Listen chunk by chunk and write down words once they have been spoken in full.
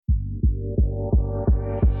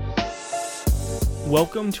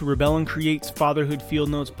Welcome to Rebel and Create's Fatherhood Field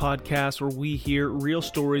Notes podcast, where we hear real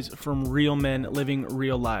stories from real men living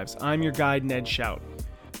real lives. I'm your guide, Ned Shout.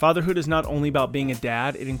 Fatherhood is not only about being a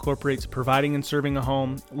dad, it incorporates providing and serving a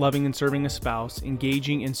home, loving and serving a spouse,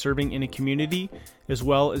 engaging and serving in a community, as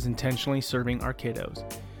well as intentionally serving our kiddos.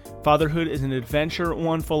 Fatherhood is an adventure,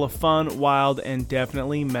 one full of fun, wild, and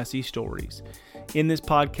definitely messy stories. In this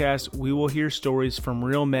podcast, we will hear stories from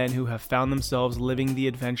real men who have found themselves living the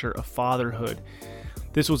adventure of fatherhood.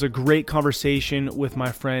 This was a great conversation with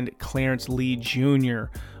my friend Clarence Lee Jr.,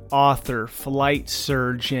 author, flight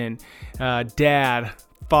surgeon, dad,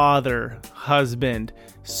 father, husband,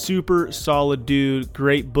 super solid dude,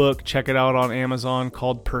 great book. Check it out on Amazon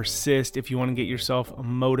called Persist if you want to get yourself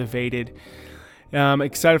motivated. I'm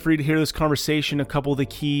excited for you to hear this conversation. A couple of the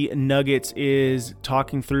key nuggets is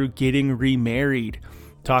talking through getting remarried,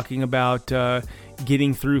 talking about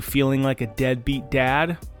getting through feeling like a deadbeat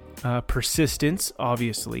dad, persistence,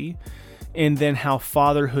 obviously, and then how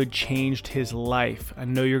fatherhood changed his life. I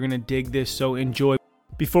know you're going to dig this, so enjoy.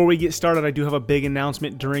 Before we get started, I do have a big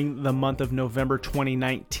announcement. During the month of November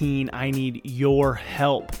 2019, I need your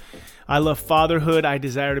help. I love fatherhood. I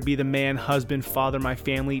desire to be the man, husband, father my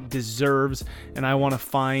family deserves, and I want to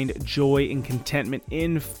find joy and contentment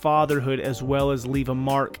in fatherhood, as well as leave a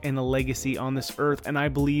mark and a legacy on this earth, and I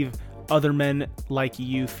believe other men like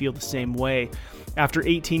you feel the same way. After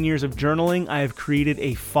 18 years of journaling, I have created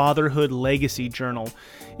a fatherhood legacy journal.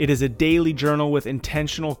 It is a daily journal with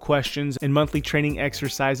intentional questions and monthly training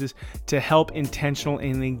exercises to help intentional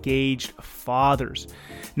and engaged fathers.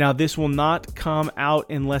 Now, this will not come out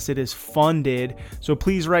unless it is funded, so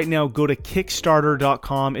please right now go to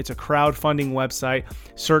Kickstarter.com. It's a crowdfunding website.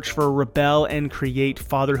 Search for Rebel and Create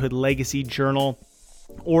Fatherhood Legacy Journal.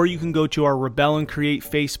 Or you can go to our Rebel and Create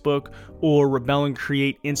Facebook or Rebel and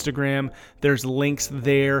Create Instagram. There's links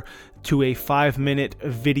there to a 5-minute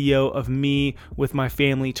video of me with my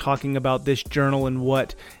family talking about this journal and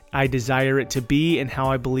what I desire it to be and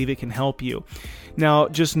how I believe it can help you. Now,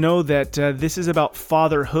 just know that this is about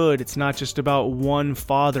fatherhood. It's not just about one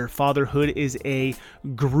father. Fatherhood is a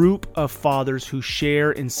group of fathers who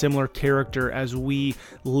share in similar character as we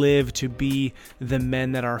live to be the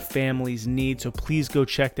men that our families need. So please go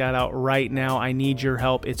check that out right now. I need your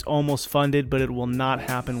help. It's almost funded, but it will not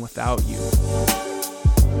happen without you.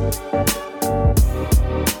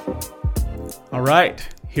 All right.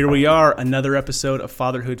 Here we are, another episode of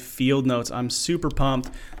Fatherhood Field Notes. I'm super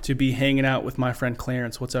pumped to be hanging out with my friend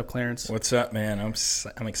Clarence. What's up, Clarence? What's up, man?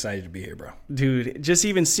 I'm excited to be here, bro. Dude, just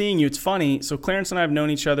even seeing you, it's funny. So Clarence and I have known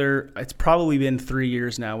each other, it's probably been 3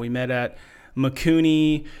 years now. We met at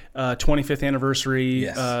McCooney 25th anniversary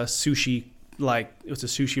sushi, like it was a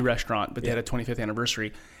sushi restaurant, but they had a 25th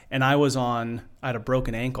anniversary. And I had a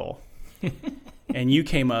broken ankle. And you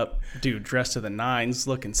came up, dude, dressed to the nines,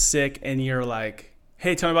 looking sick, and you're like,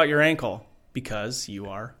 hey, tell me about your ankle, because you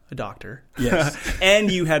are a doctor. Yes.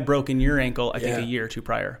 And you had broken your ankle, I think, a year or two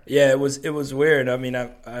prior. Yeah, it was weird. I mean, I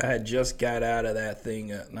had just got out of that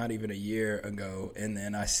thing not even a year ago, and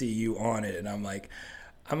then I see you on it, and I'm like,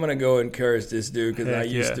 I'm going to go encourage this dude, because I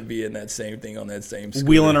used to be in that same thing on that same scooter.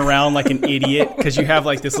 Wheeling around like an idiot, because you have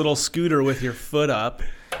like this little scooter with your foot up,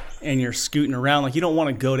 and you're scooting around like you don't want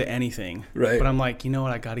to go to anything. Right. But I'm like, you know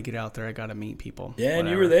what? I got to get out there. I got to meet people. Yeah, whatever. And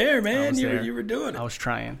you were there, man. You were doing it. I was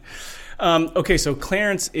trying. Okay, so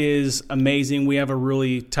Clarence is amazing. We have a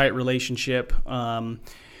really tight relationship.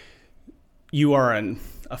 You are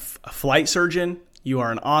a flight surgeon. You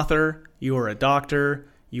are an author. You are a doctor.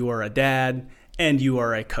 You are a dad. And you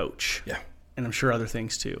are a coach. Yeah. And I'm sure other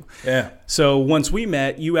things too. Yeah. So once we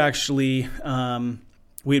met, you actually...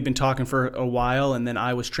 we had been talking for a while, and then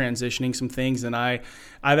I was transitioning some things, and I've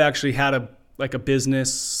actually had a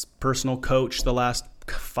business personal coach the last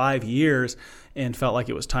 5 years, and felt like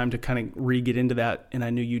it was time to kind of get into that, and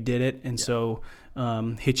I knew you did it, and so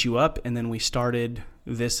hit you up, and then we started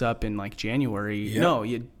this up in like January. Yeah. No,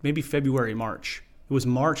 maybe February, March. It was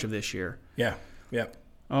March of this year. Yeah.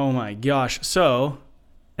 Oh my gosh. So,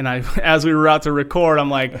 and as we were about to record,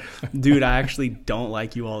 I'm like, dude, I actually don't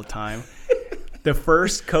like you all the time. The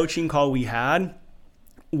first coaching call we had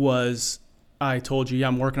was, I told you,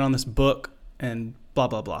 I'm working on this book and blah,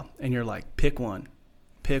 blah, blah. And you're like, pick one.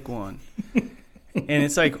 And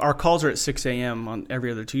it's like our calls are at 6 a.m. on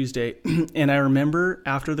every other Tuesday. And I remember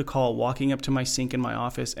after the call walking up to my sink in my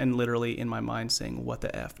office and literally in my mind saying, what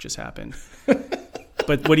the F just happened?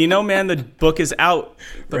 But what do you know, man? The book is out.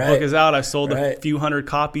 The book is out. I sold a few hundred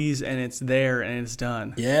copies, and it's there, and it's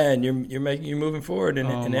done. Yeah, and you're moving forward in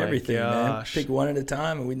everything, man. Pick one at a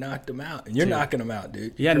time, and we knocked them out. And you're knocking them out,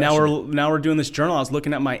 dude. Yeah, now we're doing this journal. I was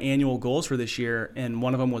looking at my annual goals for this year, and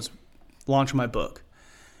one of them was launch my book.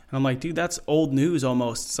 And I'm like, dude, that's old news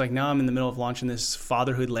almost. It's like now I'm in the middle of launching this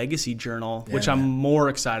fatherhood legacy journal, which I'm more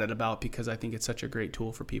excited about because I think it's such a great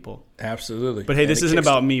tool for people. Absolutely. But hey, this isn't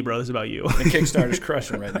about me, bro. This is about you. The Kickstarter's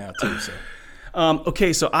crushing right now too. So.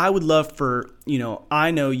 Okay, so I would love for,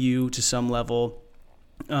 I know you to some level,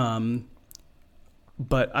 but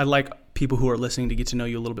I like people who are listening to get to know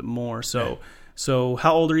you a little bit more. So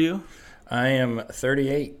how old are you? I am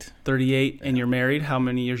 38. 38, and you're married? How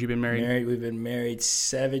many years you been married? We've been married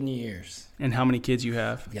 7 years. And how many kids you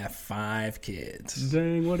have? We got 5 kids.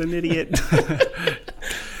 Dang, what an idiot.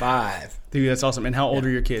 5. Dude, that's awesome. And how old are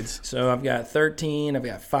your kids? So I've got 13, I've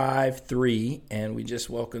got 5, 3, and we just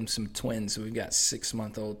welcomed some twins. So we've got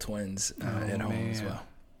 6-month-old twins at home as well.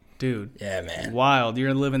 Dude. Yeah, man. Wild.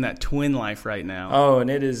 You're living that twin life right now. Oh, and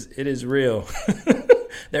it is real.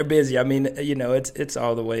 They're busy. I mean, it's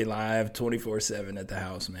all the way live 24/7 at the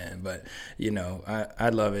house, man. But, I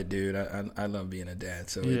love it, dude. I love being a dad.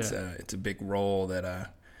 So it's a big role that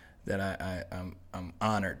I'm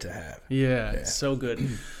honored to have. Yeah, it's so good.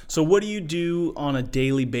 So what do you do on a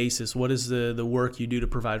daily basis? What is the work you do to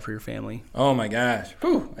provide for your family? Oh, my gosh.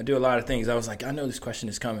 Whew. I do a lot of things. I was like, I know this question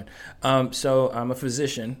is coming. So I'm a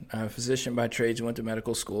physician. I'm a physician by trade. Went to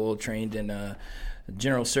medical school, trained in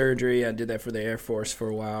general surgery. I did that for the Air Force for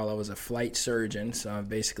a while. I was a flight surgeon, so I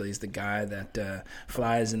basically is the guy that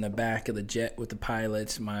flies in the back of the jet with the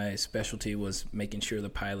pilots. My specialty was making sure the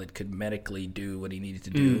pilot could medically do what he needed to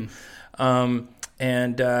do.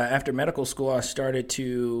 And after medical school, I started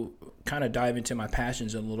to kind of dive into my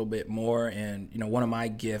passions a little bit more. And, one of my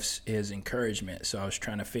gifts is encouragement. So I was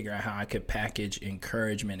trying to figure out how I could package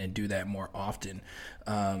encouragement and do that more often.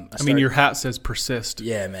 I mean, your hat says persist.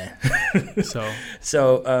 Yeah, man. So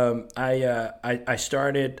I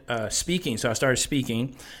started speaking. So I started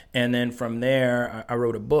speaking. And then from there, I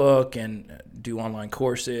wrote a book and do online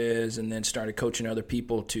courses, and then started coaching other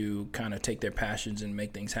people to kind of take their passions and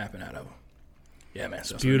make things happen out of them. Yeah, man.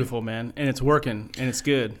 So it's beautiful, man. And it's working, and it's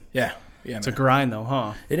good. Yeah, it's a grind, though,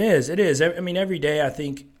 huh? It is. I mean, every day I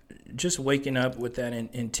think just waking up with that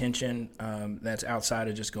intention that's outside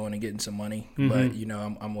of just going and getting some money. Mm-hmm.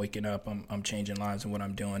 But, I'm waking up, I'm changing lives in what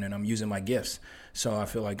I'm doing, and I'm using my gifts. So I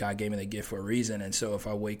feel like God gave me that gift for a reason. And so if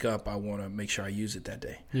I wake up, I want to make sure I use it that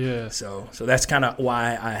day. Yeah. So that's kind of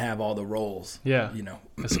why I have all the roles. Yeah.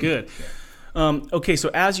 That's good. Okay, so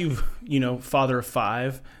as you've, father of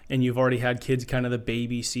 5, and you've already had kids kind of the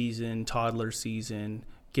baby season, toddler season,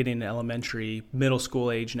 getting to elementary, middle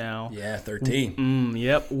school age now. Yeah, 13.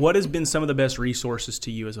 Yep. What has been some of the best resources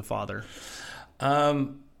to you as a father?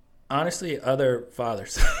 Honestly, other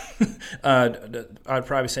fathers. I'd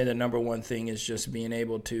probably say the number one thing is just being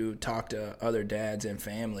able to talk to other dads and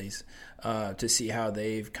families to see how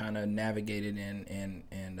they've kind of navigated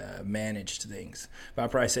and managed things. But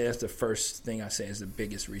I'd probably say that's the first thing I say is the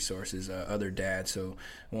biggest resource is other dads. So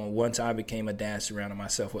once I became a dad, surrounding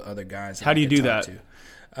myself with other guys. How do you do that?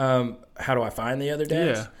 How do I find the other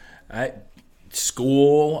dads? Yeah.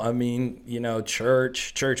 School,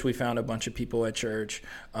 church, we found a bunch of people at church,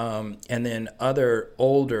 and then other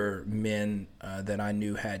older men that I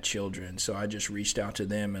knew had children. So I just reached out to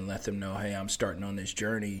them and let them know, hey, I'm starting on this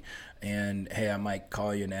journey, and hey, I might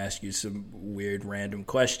call you and ask you some weird random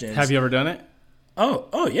questions. Have you ever done it?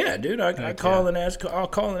 Oh yeah, dude. I'll call and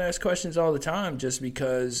ask questions all the time just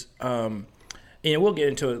because and we'll get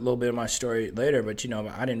into a little bit of my story later, but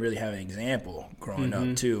I didn't really have an example growing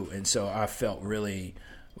up too, and so I felt really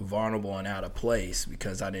vulnerable and out of place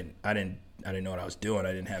because I didn't know what I was doing.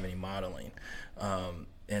 I didn't have any modeling,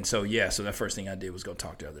 and so so that first thing I did was go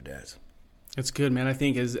talk to other dads. It's good, man. I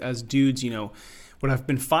think as dudes, what I've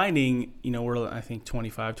been finding, we're I think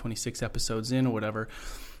 25, 26 episodes in or whatever,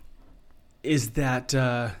 is that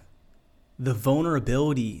the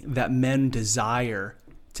vulnerability that men desire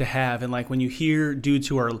to have. And like when you hear dudes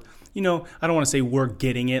who are, I don't want to say we're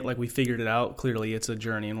getting it, like we figured it out. Clearly it's a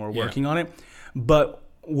journey and we're working on it, but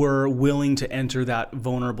we're willing to enter that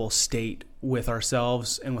vulnerable state with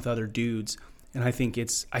ourselves and with other dudes. And I think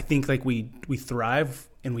like we thrive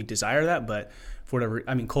and we desire that, but for whatever,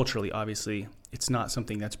 culturally, obviously it's not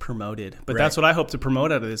something that's promoted, but that's what I hope to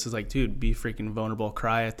promote out of this is like, dude, be freaking vulnerable,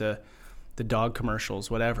 cry at the dog commercials,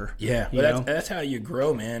 whatever. Yeah, but that's how you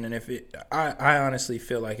grow, man. And I honestly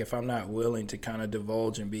feel like if I'm not willing to kind of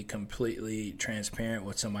divulge and be completely transparent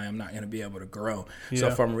with somebody, I'm not going to be able to grow. Yeah. So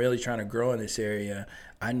if I'm really trying to grow in this area,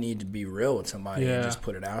 I need to be real with somebody and just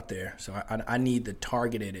put it out there. So I need the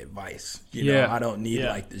targeted advice. I don't need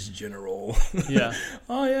like this general.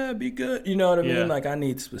 Oh yeah, be good. You know what I mean? Like I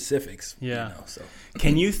need specifics. Yeah. So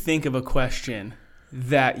can you think of a question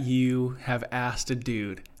that you have asked a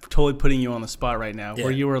dude, totally putting you on the spot right now, where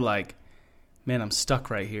you were like, man, I'm stuck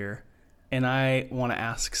right here, and I want to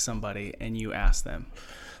ask somebody, and you ask them?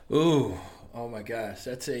 Ooh, oh my gosh,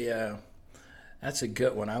 that's a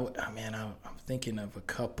good one. I'm thinking of a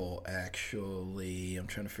couple actually. I'm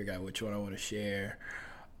trying to figure out which one I want to share.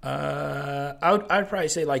 I'd probably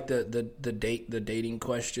say like the dating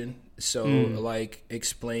question. So like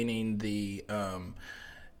explaining the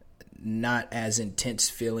not as intense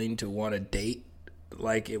feeling to want to date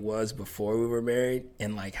like it was before we were married,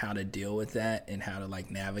 and like how to deal with that and how to like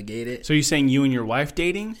navigate it. So you're saying you and your wife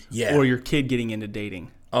dating? Yeah. Or your kid getting into dating?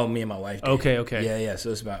 Oh, me and my wife dating. Okay. Yeah.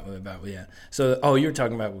 So it's about yeah. So you're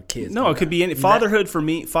talking about with kids. No, okay. It could be any fatherhood for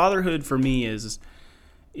me. Fatherhood for me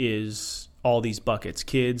is all these buckets: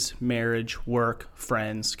 kids, marriage, work,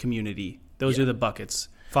 friends, community. Those are the buckets.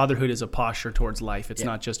 Fatherhood is a posture towards life. It's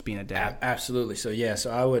not just being a dad. Absolutely. So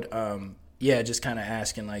I would just kind of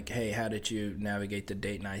asking like, hey, how did you navigate the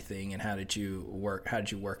date night thing, and how did you work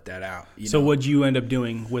that out? What'd you end up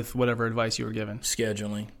doing with whatever advice you were given?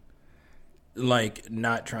 Scheduling. Like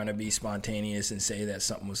not trying to be spontaneous and say that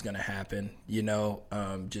something was going to happen,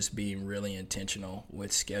 just being really intentional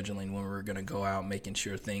with scheduling when we were going to go out, making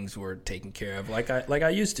sure things were taken care of like I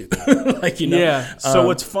used to. Yeah. So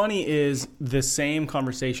what's funny is the same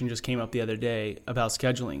conversation just came up the other day about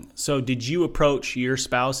scheduling. So did you approach your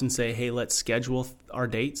spouse and say, hey, let's schedule our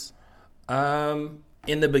dates? In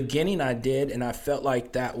the beginning I did, and I felt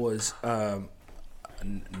like that was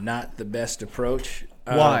not the best approach.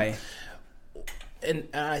 Why? And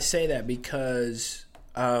I say that because,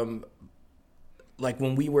 like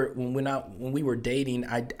when we were dating,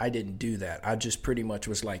 I didn't do that. I just pretty much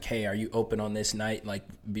was like, hey, are you open on this night? Like,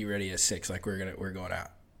 be ready at 6. Like we're going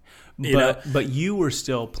out. But you were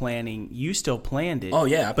still planning. You still planned it. Oh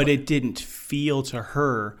yeah. But it didn't feel to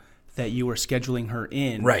her that you were scheduling her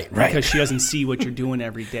in, right? Because she doesn't see what you're doing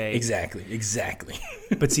every day. Exactly.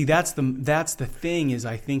 But see, that's the thing is,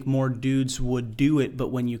 I think more dudes would do it,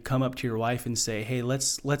 but when you come up to your wife and say, "Hey,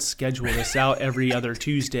 let's schedule this out every other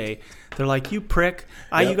Tuesday," they're like, "You prick!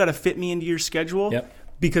 You got to fit me into your schedule." Yep.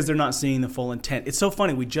 Because they're not seeing the full intent. It's so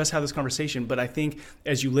funny. We just had this conversation, but I think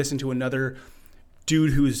as you listen to another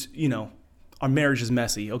dude who's, our marriage is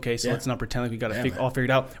messy. Okay, so let's not pretend like we got it all figured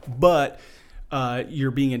out, but.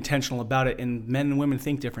 You're being intentional about it, and men and women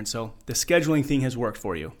think different. So the scheduling thing has worked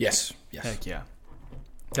for you. Yes. Heck yeah.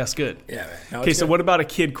 That's good. Yeah, man. No, okay, so what about a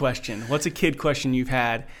kid question? What's a kid question you've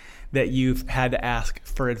had that you've had to ask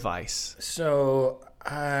for advice? So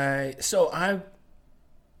my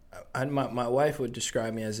wife would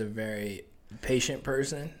describe me as a very patient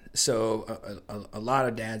person. So a lot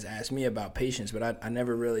of dads ask me about patience, but I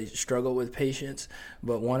never really struggled with patience.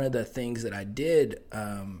 But one of the things that I did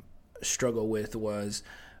struggle with was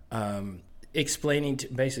explaining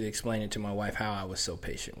to my wife how I was so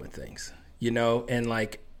patient with things, and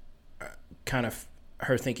like kind of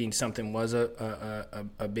her thinking something was a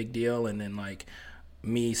big deal, and then like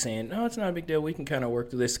me saying, no, it's not a big deal, we can kind of work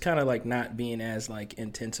through this, kind of like not being as like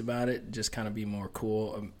intense about it, just kind of be more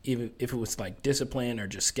cool, even if it was like discipline or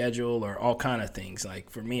just schedule or all kind of things. Like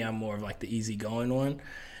for me, I'm more of like the easygoing one.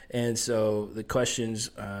 And so the questions,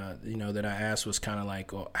 that I asked was kind of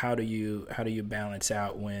like, well, how do you balance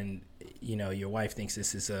out when, your wife thinks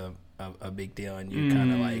this is a big deal, and you're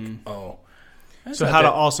kind of like, oh. So how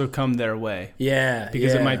to also come their way. Yeah.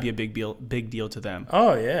 Because it might be a big deal to them.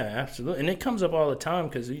 Oh, yeah, absolutely. And it comes up all the time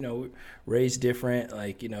because, raised different.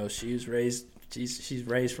 Like, she's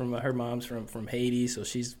raised from her mom's from Haiti, so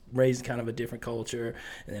she's raised kind of a different culture,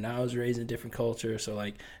 and then I was raised in a different culture. So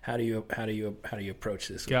like, how do you approach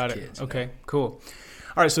this with the kids? Okay, cool.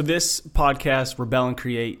 All right, so this podcast, Rebel and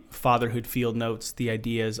Create, Fatherhood Field Notes. The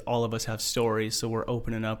idea is all of us have stories, so we're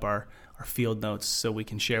opening up our field notes so we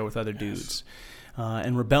can share with other dudes.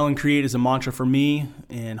 And Rebel and Create is a mantra for me,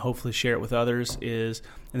 and hopefully share it with others. And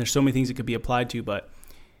there's so many things it could be applied to, but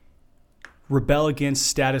rebel against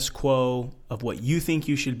status quo of what you think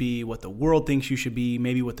you should be, what the world thinks you should be,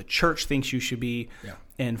 maybe what the church thinks you should be,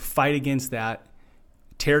 and fight against that,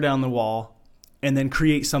 tear down the wall, and then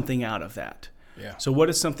create something out of that. Yeah. So what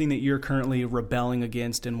is something that you're currently rebelling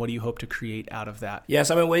against, and what do you hope to create out of that?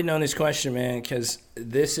 Yes, I've been waiting on this question, man, because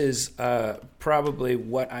this is probably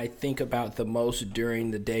what I think about the most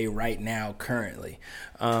during the day right now currently.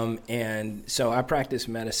 And so I practice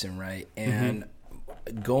medicine, right? And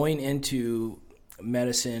going into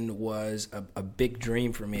medicine was a big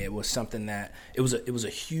dream for me. It was something that it was a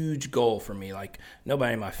huge goal for me. Like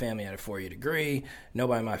nobody in my family had a 4-year degree.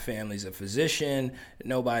 Nobody in my family's a physician.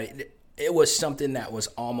 It was something that was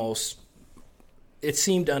it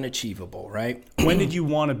seemed unachievable, right? When did you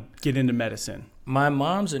want to get into medicine? My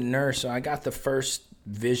mom's a nurse, so I got the first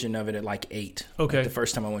vision of it at like 8. Okay. Like the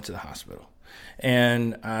first time I went to the hospital.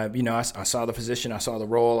 And, I saw the physician, I saw the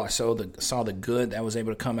role, I saw the good that was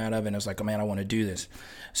able to come out of it. And I was like, oh man, I want to do this.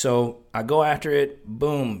 So I go after it,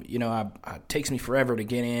 boom, it takes me forever to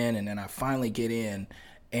get in. And then I finally get in.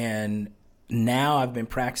 And now I've been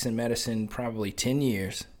practicing medicine probably 10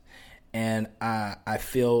 years. And I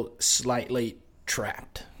feel slightly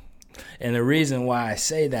trapped. And the reason why I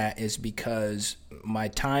say that is because my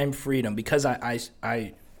time freedom, because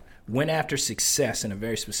I went after success in a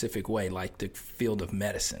very specific way, like the field of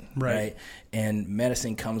medicine, right? And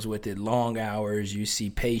medicine comes with it long hours. You see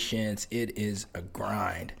patients. It is a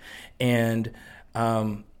grind. And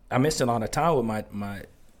I missed a lot of time with my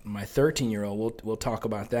 13-year-old. We'll talk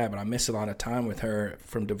about that, but I missed a lot of time with her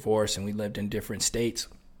from divorce, and we lived in different states.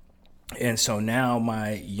 And so now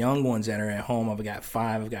my young ones that are at home, I've got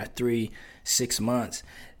 5, I've got 3, 6 months.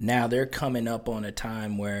 Now they're coming up on a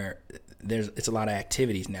time where it's a lot of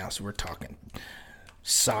activities now. So we're talking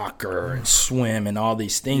soccer and swim and all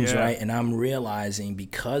these things, right? And I'm realizing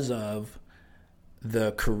because of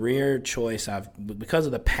the career choice because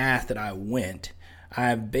of the path that I went,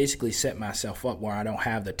 I've basically set myself up where I don't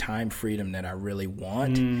have the time freedom that I really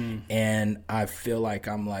want. And I feel like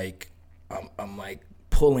I'm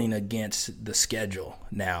pulling against the schedule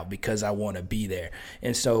now because I want to be there.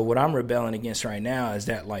 And so what I'm rebelling against right now is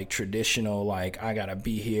that like traditional, like I got to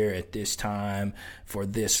be here at this time for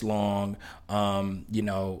this long,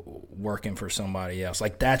 working for somebody else.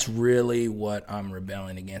 Like that's really what I'm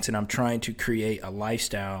rebelling against. And I'm trying to create a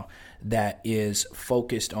lifestyle that is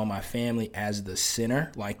focused on my family as the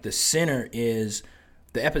center. Like the epicenter is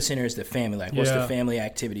the family. Like, what's the family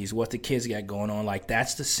activities? What the kids got going on? Like,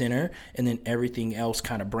 that's the center. And then everything else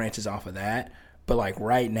kind of branches off of that. But, like,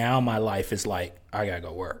 right now, my life is like, I got to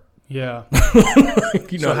go work. Yeah.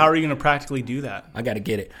 So how are you going to practically do that? I got to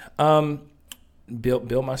get it.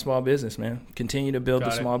 Build my small business, man. Continue to build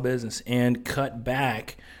small business and cut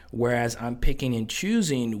back, whereas I'm picking and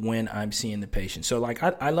choosing when I'm seeing the patient. So, like,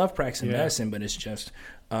 I love practicing medicine, but it's just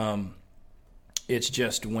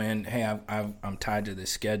when, hey, I'm tied to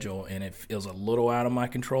this schedule and it feels a little out of my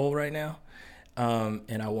control right now,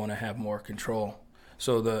 and I want to have more control.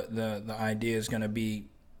 So the idea is going to be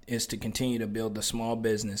to continue to build the small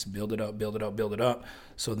business, build it up,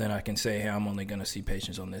 so then I can say, hey, I'm only going to see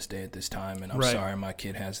patients on this day at this time, and I'm sorry my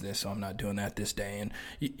kid has this, so I'm not doing that this day, and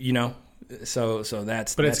so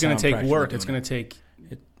that's. But it's going to take work. It's going to take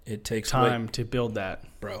it takes time to build that,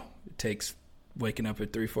 bro. It takes waking up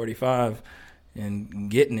at 3:45. And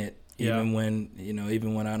getting it even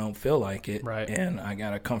when I don't feel like it, right? And I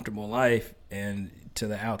got a comfortable life, and to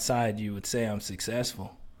the outside you would say I'm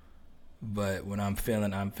successful, but when I'm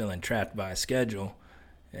feeling trapped by a schedule,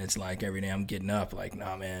 it's like every day I'm getting up like,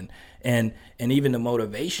 nah, man, and even the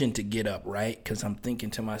motivation to get up, right? Because I'm thinking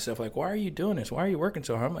to myself like, why are you doing this? Why are you working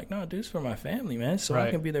so hard? I'm like, no, do this for my family, man, so I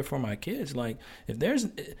can be there for my kids. Like if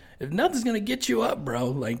nothing's gonna get you up, bro,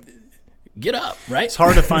 like. Get up, right? It's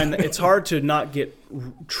hard to find. It's hard to not get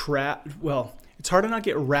trapped. Well, it's hard to not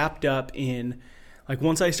get wrapped up in, like,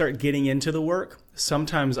 once I start getting into the work,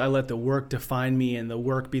 sometimes I let the work define me and the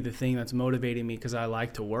work be the thing that's motivating me because I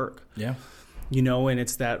like to work. Yeah. And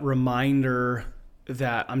it's that reminder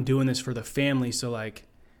that I'm doing this for the family. So, like,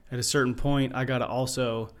 at a certain point, I got to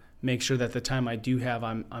also make sure that the time I do have,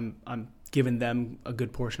 I'm giving them a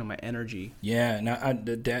good portion of my energy. Yeah. Now,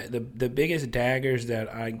 the biggest daggers that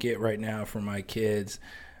I get right now from my kids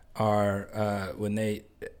are when they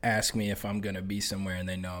ask me if I'm going to be somewhere and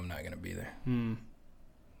they know I'm not going to be there.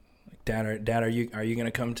 Like, Dad, are you going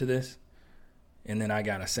to come to this? And then I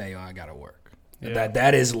got to say, I got to work. Yeah.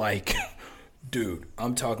 That is like, dude,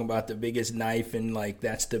 I'm talking about the biggest knife, and like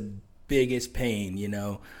that's the biggest pain,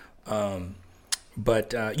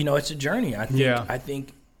 But it's a journey. I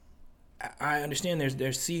think I understand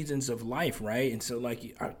there's seasons of life, right? And so,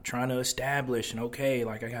 like, I'm trying to establish, and okay,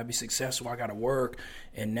 like, I got to be successful, I got to work.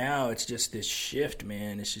 And now it's just this shift,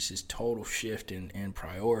 man. It's just this total shift in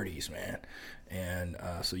priorities, man. And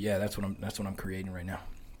so, yeah, that's what I'm creating right now.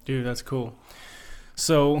 Dude, that's cool.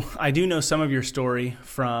 So I do know some of your story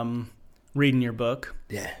from reading your book.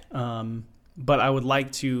 Yeah. But I would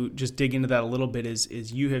like to just dig into that a little bit.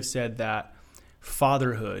 Is you have said that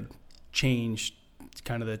fatherhood changed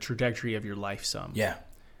kind of the trajectory of your life some. Yeah.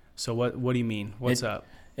 So what do you mean? What's up?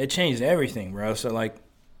 It changed everything, bro. So like,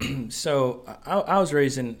 I was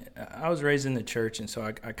raised in the church, and so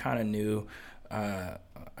I kind of knew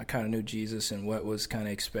I kind of knew Jesus and what was kind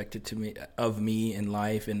of expected of me in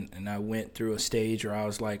life, and I went through a stage where I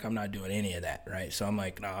was like, I'm not doing any of that, right? So I'm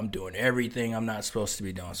like, no, I'm doing everything I'm not supposed to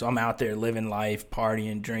be doing. So I'm out there living life,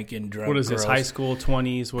 partying, drinking, drunk. What is girls. this? High school,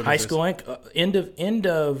 20s? What high is school,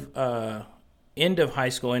 end of high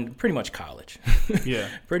school and pretty much college. Yeah.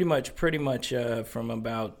 pretty much from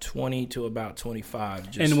about 20 to about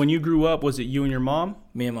 25. And when you grew up, was it you and your mom?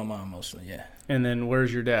 Me and my mom mostly, yeah. And then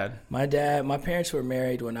where's your dad? My parents were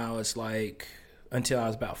married when I was until I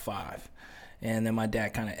was about 5. And then my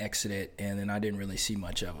dad kind of exited, and then I didn't really see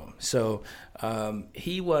much of him. So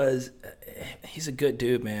he's a good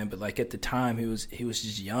dude, man. But like at the time, he was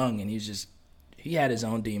just young, and he had his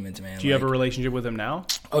own demons, man. Do you have a relationship with him now?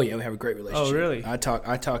 Oh yeah, we have a great relationship. Oh really? I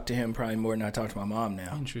talk to him probably more than I talk to my mom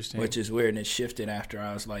now. Interesting. Which is weird, and it shifted after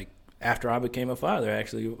I became a father.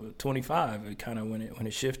 Actually, 25, it kind of when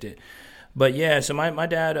it shifted. But yeah, so my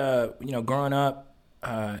dad, growing up,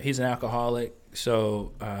 he's an alcoholic,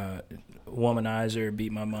 so womanizer,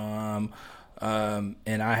 beat my mom,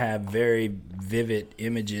 and I have very vivid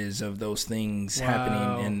images of those things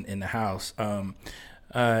happening in the house.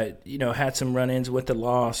 Had some run-ins with the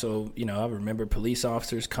law, so I remember police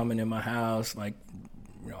officers coming in my house,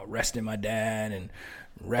 arresting my dad and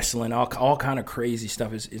wrestling, all kind of crazy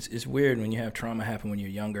stuff. It's weird when you have trauma happen when you're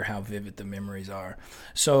younger, how vivid the memories are.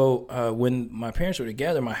 So when my parents were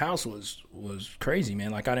together, my house was crazy,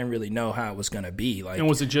 man. Like I didn't really know how it was gonna be. And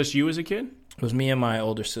was it just you as a kid? It was me and my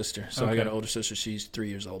older sister. So okay. I got an older sister. She's 3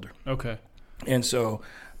 years older. Okay. And so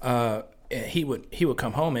he would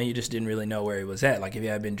come home and you just didn't really know where he was at. Like if he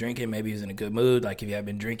had been drinking, maybe he was in a good mood. Like if he had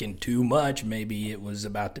been drinking too much, maybe it was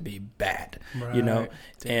about to be bad, right.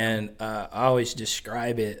 And I always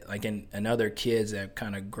describe it like in other kids that have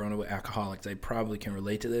kind of grown up with alcoholics, they probably can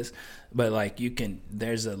relate to this. But like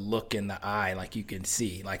there's a look in the eye, like you can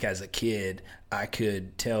see, like as a kid, I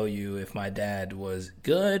could tell you if my dad was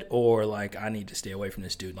good or like I need to stay away from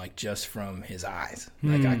this dude, like just from his eyes.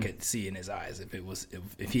 Like I could see in his eyes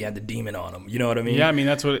if he had the demon on him. You know what I mean? Yeah, I mean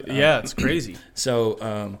that's what. It's crazy.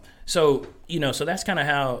 So that's kind of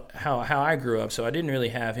how I grew up. So I didn't really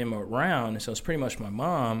have him around. So it's pretty much my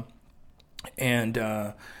mom. And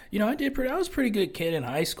I was a pretty good kid in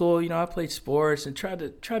high school. I played sports and tried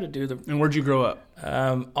to do the. And where'd you grow up?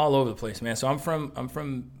 All over the place, man. So I'm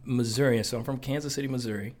from Missouri. So I'm from Kansas City,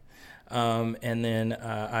 Missouri. And then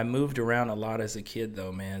I moved around a lot as a kid,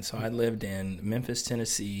 though, man. So I lived in Memphis,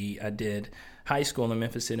 Tennessee. I did high school in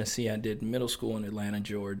Memphis, Tennessee. I did middle school in Atlanta,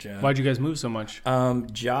 Georgia. Why'd you guys move so much?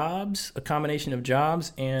 Jobs, a combination of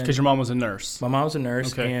jobs and. Because your mom was a nurse. My mom was a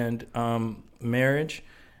nurse, okay. And marriage.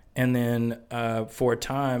 And then for a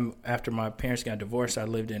time after my parents got divorced, I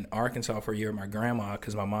lived in Arkansas for a year with my grandma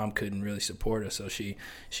because my mom couldn't really support us. So she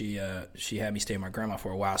had me stay with my grandma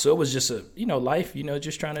for a while. So it was just life,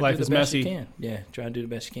 just trying to do the best you can. Yeah, trying to do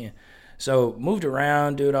the best you can. So moved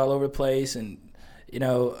around, dude, all over the place, and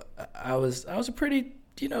I was a pretty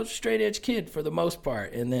straight edge kid for the most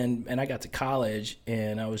part. And I got to college,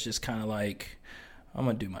 and I was just kind of like, I'm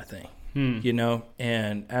gonna do my thing,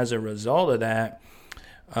 And as a result of that.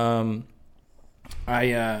 I'm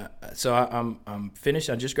finished.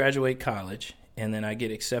 I just graduated college, and then I get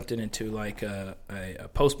accepted into like a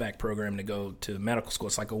post-bac program to go to medical school.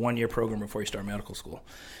 It's like a 1-year program before you start medical school.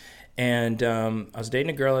 And I was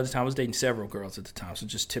dating a girl at the time. I was dating several girls at the time. So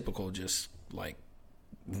just typical, just like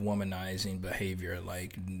womanizing behavior,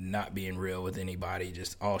 like not being real with anybody,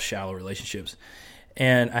 just all shallow relationships.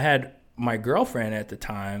 And I had my girlfriend at the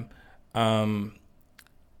time.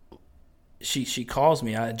 She calls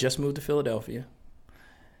me. I had just moved to Philadelphia.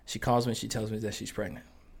 She calls me and she tells me that she's pregnant.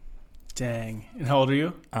 Dang. And how old are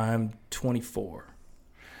you? I'm 24.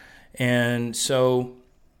 And so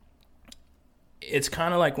it's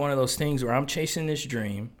kind of like one of those things where I'm chasing this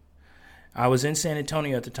dream. I was in San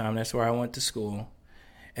Antonio at the time. That's where I went to school.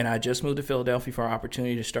 And I just moved to Philadelphia for an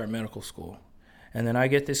opportunity to start medical school. And then I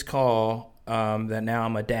get this call that now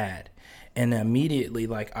I'm a dad. And immediately,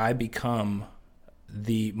 like, I become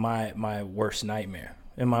my worst nightmare.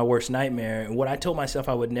 And my worst nightmare, and what I told myself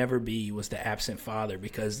I would never be, was the absent father,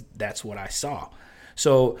 because that's what I saw.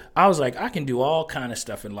 So I was like, I can do all kind of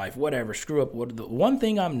stuff in life, whatever, screw up. The one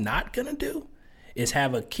thing I'm not going to do is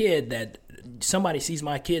have a kid that somebody sees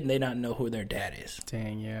my kid and they not know who their dad is.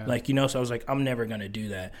 Dang, yeah. Like, so I was like, I'm never going to do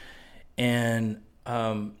that. And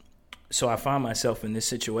so I find myself in this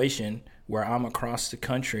situation where I'm across the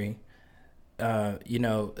country. A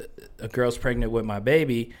girl's pregnant with my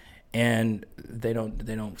baby, and they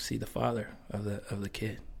don't see the father of the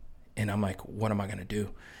kid, and I'm like, what am I gonna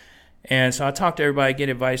do? And so I talk to everybody, get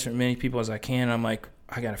advice from many people as I can. And I'm like,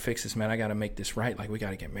 I got to fix this, man. I got to make this right. Like, we got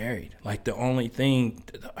to get married. Like, the only thing,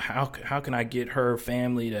 how can I get her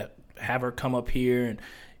family to have her come up here? And,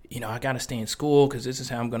 you know, I got to stay in school because this is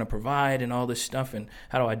how I'm going to provide and all this stuff. And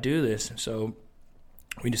how do I do this? And so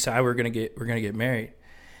we decided we're going to get married.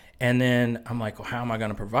 And then I'm like, well, how am I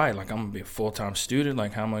going to provide? Like, I'm going to be a full-time student.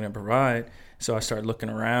 Like, how am I going to provide? So I started looking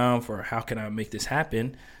around for how can I make this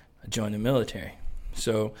happen. I joined the military.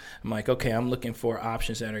 So I'm like, okay, I'm looking for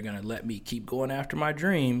options that are going to let me keep going after my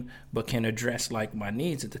dream, but can address like my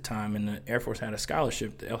needs at the time. And the Air Force had a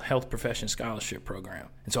scholarship, the Health Profession Scholarship Program.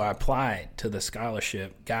 And so I applied to the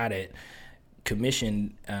scholarship, got it,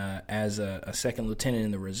 commissioned as a second lieutenant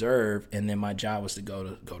in the reserve. And then my job was to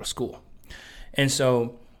go to school. And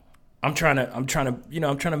so I'm trying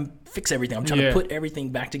to fix everything. I'm trying to put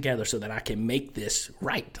everything back together so that I can make this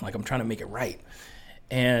right. Like, I'm trying to make it right.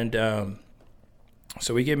 And,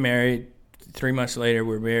 so we get married. 3 months later,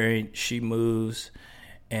 we're married. She moves,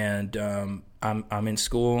 and I'm in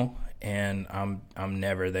school, and I'm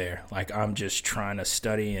never there. Like, I'm just trying to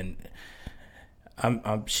study, and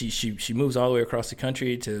she moves all the way across the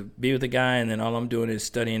country to be with a guy, and then all I'm doing is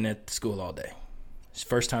studying at school all day. It's the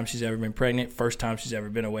first time she's ever been pregnant. First time she's ever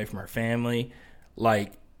been away from her family.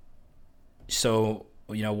 Like, so,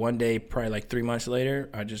 you know, one day, probably like 3 months later,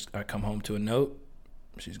 I come home to a note.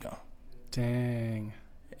 She's gone. Dang.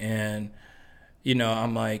 And, you know,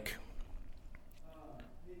 I'm like,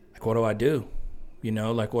 what do I do? You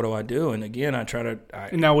know, like, what do I do? And again, I try to.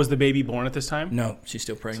 And now, was the baby born at this time? No, she's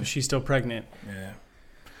still pregnant. So she's still pregnant. Yeah.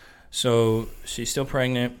 So she's still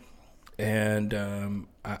pregnant, and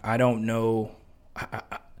I don't know.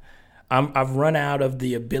 I've run out of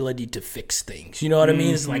the ability to fix things. You know what I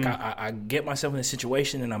mean? It's like I get myself in a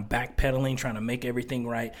situation and I'm backpedaling, trying to make everything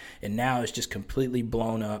right. And now it's just completely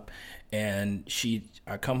blown up. And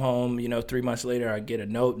I come home, you know, 3 months later, I get a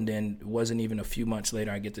note. And then it wasn't even a few months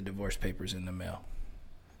later, I get the divorce papers in the mail.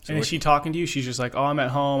 So, and is she talking to you? She's just like, oh, I'm at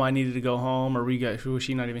home. I needed to go home. Or was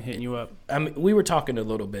she not even hitting you up? I mean, we were talking a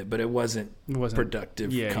little bit, but it wasn't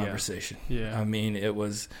productive conversation. Yeah. I mean, it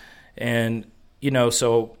was, and, you know,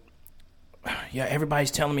 so... Yeah, everybody's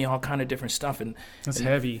telling me all kind of different stuff, and that's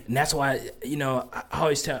heavy. And that's why, you know, I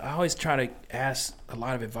always try to ask a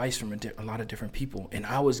lot of advice from a lot of different people, and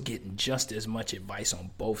I was getting just as much advice on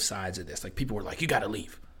both sides of this. Like, people were like, "You got to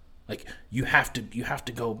leave. Like, you have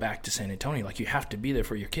to go back to San Antonio. Like, you have to be there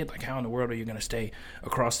for your kid. Like, how in the world are you going to stay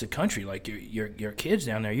across the country? Like, your kids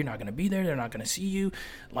down there, you're not going to be there. They're not going to see you.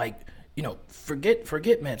 Like." You know,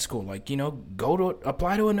 forget med school. Like, you know,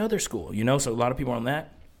 apply to another school. You know, so a lot of people are on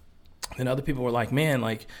that. And other people were like, man,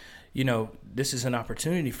 like, you know, this is an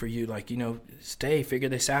opportunity for you. Like, you know, stay, figure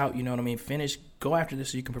this out. You know what I mean? Finish, go after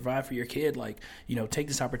this so you can provide for your kid. Like, you know, take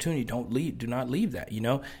this opportunity. Do not leave that, you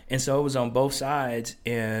know? And so it was on both sides.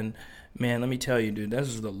 And, man, let me tell you, dude, this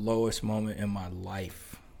was the lowest moment in my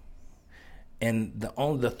life. And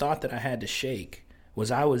the thought that I had to shake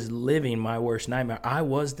was I was living my worst nightmare. I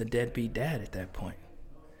was the deadbeat dad at that point.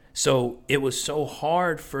 So it was so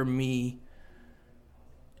hard for me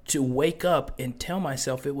to wake up and tell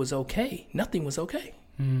myself it was okay. Nothing was okay.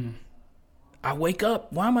 I wake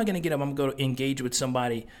up. Why am I going to get up? I'm going to go to engage with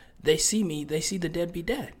somebody. They see me. They see the deadbeat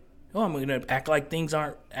dad. Oh, I'm going to act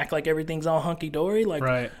like everything's all hunky dory. Like,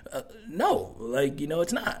 right. No, like, you know,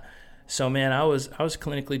 it's not. So, man, I was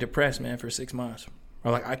clinically depressed, man, for 6 months.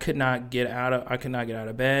 Or like, I could not get out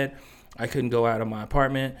of bed. I couldn't go out of my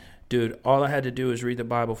apartment. Dude, all I had to do was read the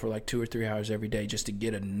Bible for like 2 or 3 hours every day just to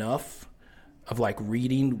get enough of like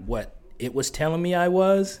reading what it was telling me I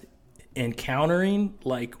was and countering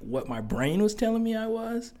like what my brain was telling me I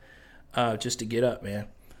was, just to get up, man.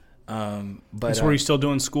 But so were you still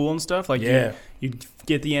doing school and stuff? Like, yeah, you'd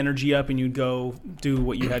get the energy up and you'd go do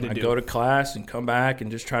what you had to do. I'd go to class and come back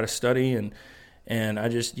and just try to study, and I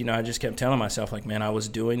just kept telling myself, like, man, I was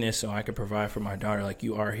doing this so I could provide for my daughter. Like,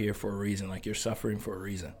 you are here for a reason. Like, you're suffering for a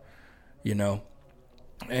reason, you know.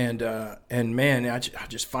 And man, I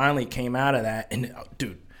just finally came out of that. And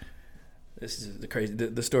dude, this is the crazy.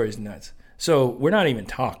 The story is nuts. So we're not even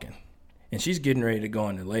talking, and she's getting ready to go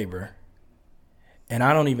into labor, and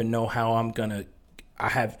I don't even know how I'm gonna.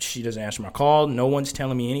 She doesn't answer my call. No one's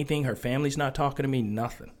telling me anything. Her family's not talking to me.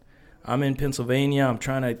 Nothing. I'm in Pennsylvania. I'm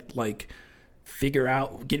trying to like figure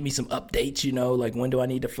out, get me some updates. You know, like, when do I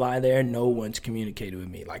need to fly there? No one's communicated with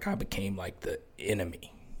me. Like, I became like the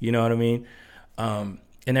enemy. You know what I mean?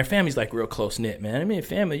 And their family's like real close knit, man. I mean,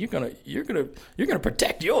 family, you're gonna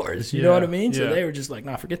protect yours. You know what I mean? So they were just like,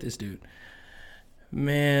 nah, forget this dude,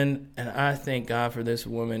 man. And I thank God for this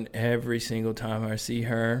woman every single time I see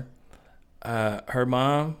her. Her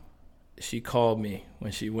mom, she called me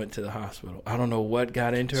when she went to the hospital. I don't know what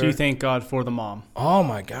got into her. So you thank God for the mom. Oh,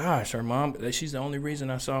 my gosh. Her mom, she's the only reason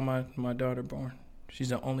I saw my daughter born. She's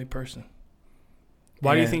the only person.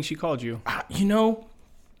 Why do you think she called you? I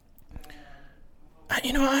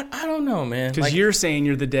don't know, man. Because you're saying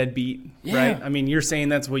you're the deadbeat, right? I mean, you're saying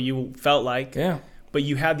that's what you felt like. Yeah. But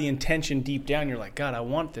you had the intention deep down. You're like, God, I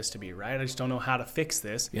want this to be right. I just don't know how to fix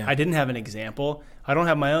this. Yeah. I didn't have an example. I don't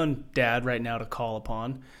have my own dad right now to call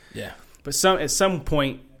upon. Yeah. But at some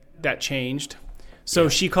point, that changed. So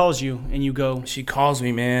she calls you, and you go. She calls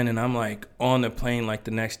me, man, and I'm like on the plane. Like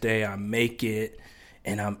the next day, I make it,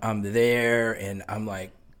 and I'm there, and I'm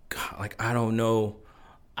like, God, like I don't know,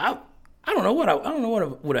 I don't know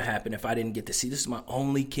what would have happened if I didn't get to see. This is my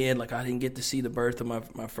only kid. Like I didn't get to see the birth of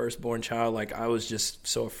my firstborn child. Like I was just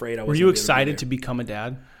so afraid. Were you excited to become a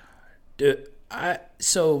dad?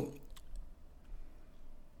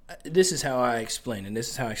 This is how I explain, and this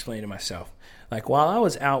is how I explain to myself. Like while I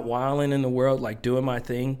was out wilding in the world, like doing my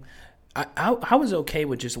thing, I was okay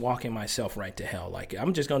with just walking myself right to hell. Like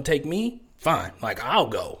I'm just gonna take me, fine. Like I'll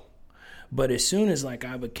go. But as soon as like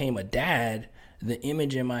I became a dad, the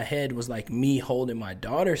image in my head was like me holding my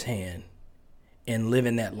daughter's hand and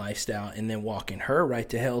living that lifestyle, and then walking her right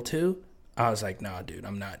to hell too. I was like, nah, dude,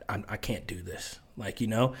 I can't do this. Like,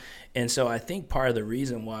 and so I think part of the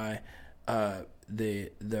reason why my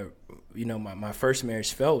first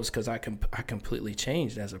marriage failed was because I completely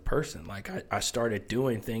changed as a person. Like I started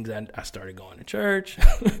doing things. I started going to church.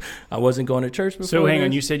 I wasn't going to church before. So hang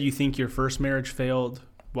on, you said you think your first marriage failed.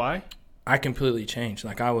 Why? I completely changed.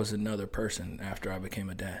 Like I was another person after I became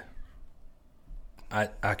a dad.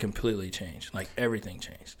 I completely changed. Like everything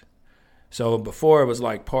changed. So before it was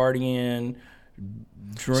like partying,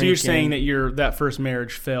 drinking. So you're saying that that first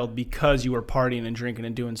marriage failed because you were partying and drinking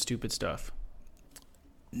and doing stupid stuff?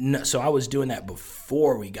 No, so I was doing that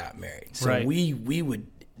before we got married. So right. we would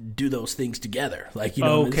do those things together. Like,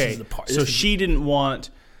 okay. This is the part. So she didn't want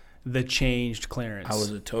the changed Clarence. I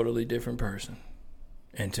was a totally different person.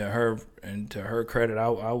 And to her credit,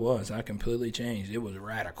 I completely changed. It was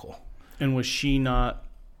radical. And was she not?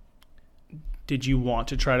 Did you want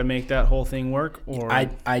to try to make that whole thing work? Or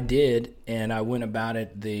I did, and I went about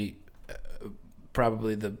it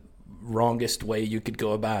probably the wrongest way you could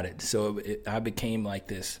go about it. So I became like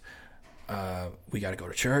this. We got to go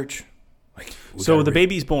to church. Like so, the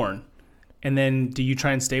baby's born, and then do you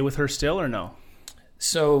try and stay with her still or no?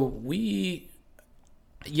 So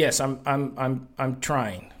yes, I'm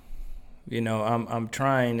trying. I'm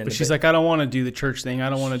trying. But she's like, I don't want to do the church thing. I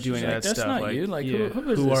don't want to do any of that That's stuff. not like, you. Like, yeah. who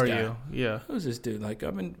is who this are guy? you? Yeah. Who's this dude? Like,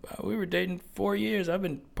 we were dating 4 years. I've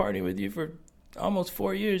been partying with you for almost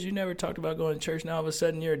 4 years. You never talked about going to church. Now all of a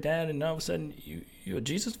sudden you're a dad, and all of a sudden you're a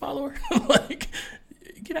Jesus follower. Like,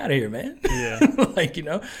 get out of here, man. Yeah. Like,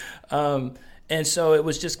 and so it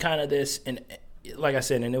was just kind of this, and like I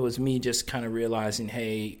said, and it was me just kind of realizing,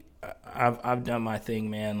 hey, I've done my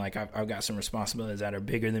thing, man. Like I've got some responsibilities that are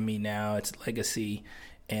bigger than me now. It's legacy,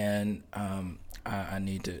 and I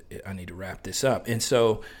need to wrap this up. And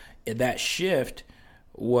so that shift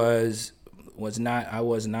was not. I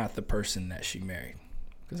was not the person that she married,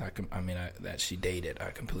 because that she dated.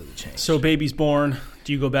 I completely changed. So baby's born.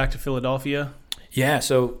 Do you go back to Philadelphia? Yeah.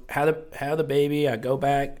 So have the baby. I go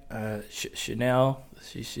back. Chanel.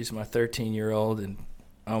 She's my 13-year-old, and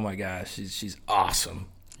oh my gosh, she's awesome.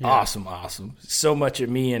 Yeah. Awesome. So much of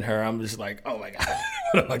me and her, I'm just like, oh my God,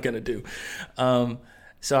 what am I going to do?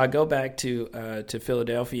 So I go back to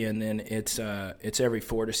Philadelphia, and then it's every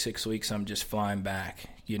 4 to 6 weeks I'm just flying back,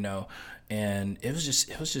 and it was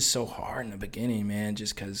just so hard in the beginning, man,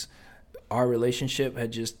 just because our relationship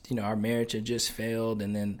had just, our marriage had just failed,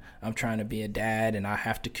 and then I'm trying to be a dad, and I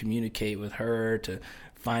have to communicate with her to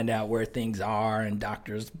find out where things are and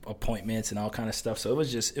doctor's appointments and all kind of stuff. So it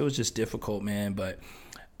was just difficult, man, but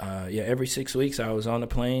every 6 weeks I was on the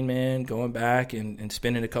plane, man, going back and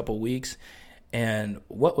spending a couple weeks. And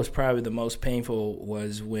what was probably the most painful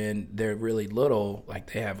was when they're really little,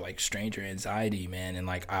 like they have like stranger anxiety, man. And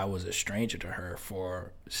like I was a stranger to her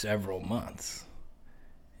for several months.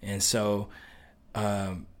 And so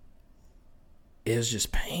it was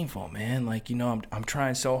just painful, man. Like, I'm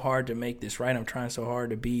trying so hard to make this right. I'm trying so hard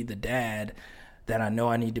to be the dad that I know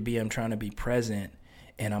I need to be. I'm trying to be present.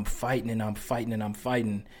 And I'm fighting.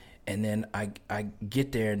 And then I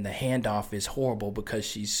get there, and the handoff is horrible because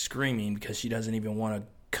she's screaming because she doesn't even want to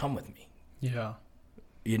come with me. Yeah.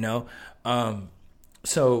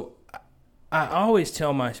 So I always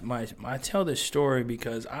tell I tell this story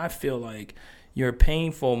because I feel like your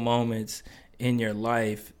painful moments in your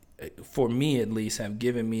life, for me at least, have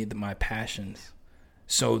given me my passions.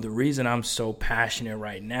 So the reason I'm so passionate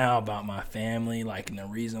right now about my family, like, and the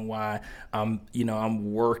reason why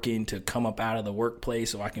I'm working to come up out of the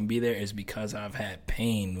workplace so I can be there is because I've had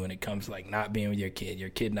pain when it comes to like not being with your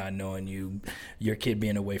kid not knowing you, your kid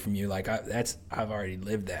being away from you. Like I've already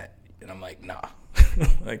lived that, and I'm like, nah,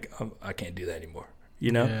 like I can't do that anymore.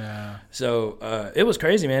 Yeah. So it was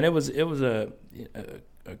crazy, man. It was a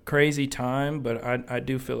crazy time, but I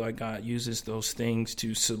do feel like God uses those things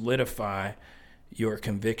to solidify your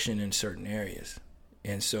conviction in certain areas.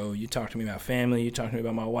 And so you talk to me about family, you talk to me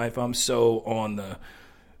about my wife. I'm so on the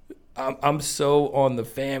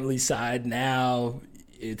family side now.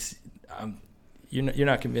 You're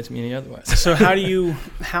not convincing me any otherwise. So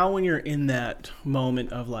how when you're in that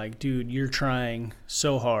moment of like, dude, you're trying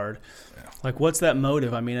so hard, like what's that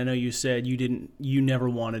motive? I mean, I know you said you never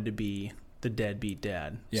wanted to be the deadbeat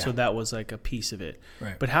dad. Yeah. So that was like a piece of it.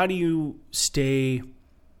 Right. But how do you stay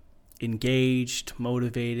engaged,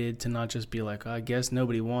 motivated to not just be like, I guess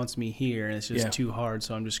nobody wants me here and it's just too hard,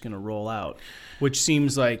 so I'm just going to roll out, which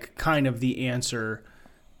seems like kind of the answer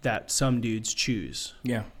that some dudes choose.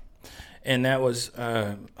 Yeah. And that was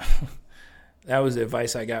the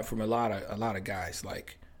advice I got from a lot of guys,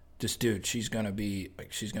 like, just, dude, she's going to be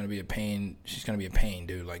a pain,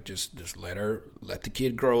 dude. Like, just let the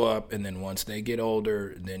kid grow up, and then once they get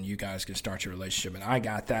older, then you guys can start your relationship. And I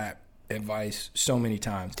got that advice so many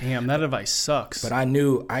times. Damn, that advice sucks. But I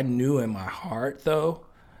knew in my heart though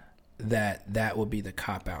that would be the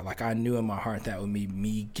cop out. Like I knew in my heart that would be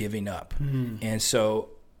me giving up. And so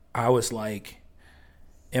I was like,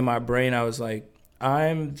 in my brain I was like,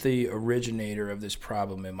 I'm the originator of this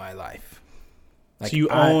problem in my life. Like, so you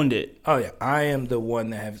owned it. Oh yeah, I am the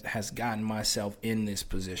one that has gotten myself in this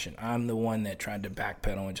position. I'm the one that tried to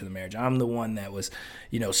backpedal into the marriage. I'm the one that was,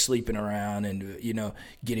 sleeping around and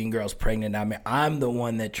getting girls pregnant. I mean, I'm the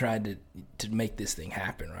one that tried to make this thing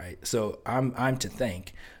happen, right? So I'm to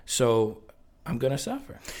thank. So I'm gonna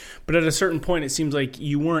suffer. But at a certain point, it seems like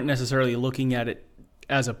you weren't necessarily looking at it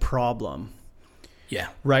as a problem. Yeah.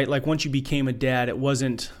 Right? Like once you became a dad, it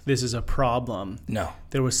wasn't, this is a problem. No.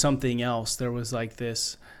 There was something else. There was like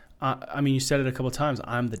this, you said it a couple of times,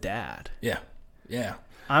 I'm the dad. Yeah. Yeah.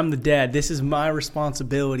 I'm the dad. This is my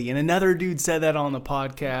responsibility. And another dude said that on the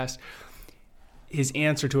podcast. His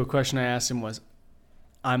answer to a question I asked him was,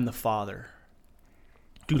 I'm the father.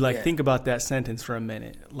 Dude, think about that sentence for a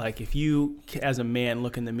minute. Like if you, as a man,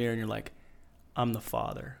 look in the mirror and you're like, I'm the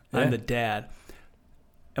father. Yeah. I'm the dad.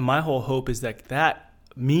 And my whole hope is that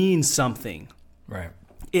means something. Right.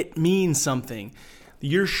 It means something.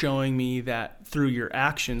 You're showing me that through your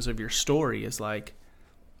actions of your story is like,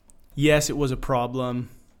 yes, it was a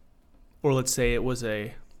problem, or let's say it was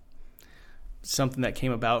something that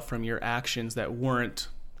came about from your actions that weren't,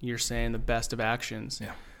 you're saying, the best of actions.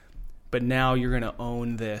 Yeah. But now you're going to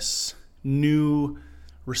own this new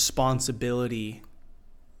responsibility.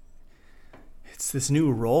 It's this new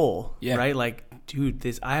role, right? Like,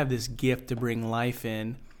 dude, I have this gift to bring life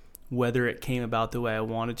in, whether it came about the way I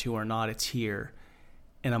wanted to or not, it's here.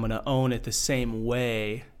 And I'm going to own it the same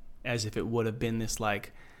way as if it would have been this,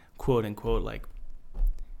 like, quote unquote, like,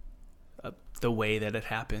 the way that it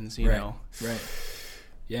happens, you know? Right.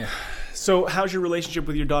 Yeah. So how's your relationship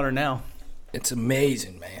with your daughter now? It's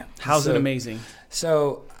amazing, man. How's it amazing?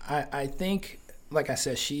 So I think, like I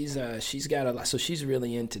said, she's got a lot. So she's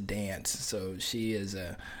really into dance. So she is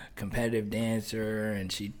a competitive dancer,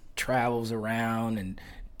 and she travels around and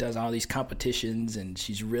does all these competitions, and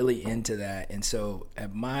she's really into that. And so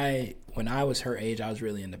when I was her age, I was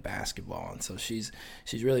really into basketball, and so she's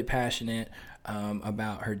really passionate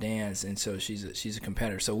about her dance, and so she's a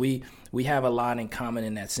competitor. So we have a lot in common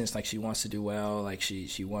in that sense. Like she wants to do well, like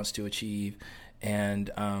she wants to achieve,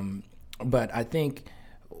 and but I think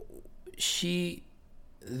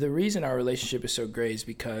the reason our relationship is so great is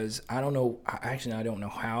because I don't know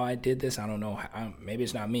how I did this. I don't know maybe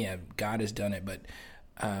it's not me. God has done it, but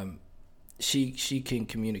she can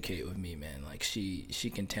communicate with me, man. Like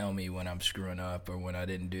she can tell me when I'm screwing up or when I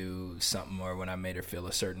didn't do something or when I made her feel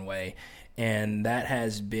a certain way. And that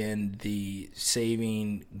has been the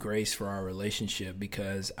saving grace for our relationship,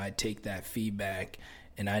 because I take that feedback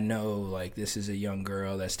and I know, like, this is a young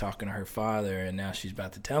girl that's talking to her father, and now she's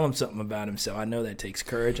about to tell him something about him. So I know that takes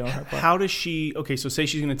courage on her part. How does she, so say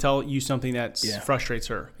she's going to tell you something that frustrates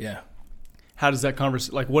her. Yeah. How does that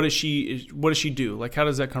conversation, like, what does she do? Like, how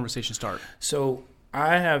does that conversation start? So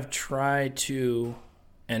I have tried to,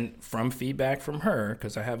 and from feedback from her,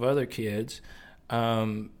 because I have other kids,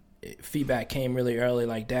 feedback came really early,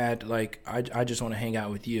 like, Dad, like, I just want to hang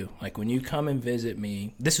out with you. Like, when you come and visit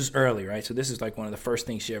me, this was early, right? So this is like one of the first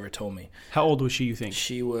things she ever told me. How old was she, you think?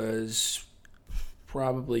 She was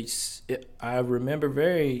probably, I remember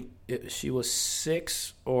she was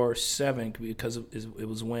 6 or 7 because it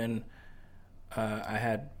was when I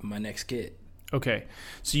had my next kid. Okay.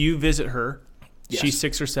 So you visit her. Yes. She's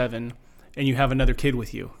 6 or 7, and you have another kid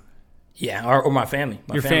with you. Yeah, or my family.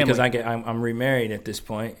 Your family. Because I'm remarried at this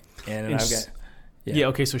point, and I've got... Yeah,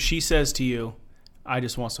 okay, so she says to you, I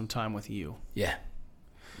just want some time with you. Yeah.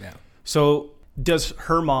 So does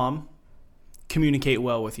her mom communicate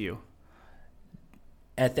well with you?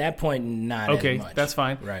 At that point, not as much. Okay, that's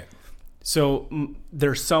fine. Right. So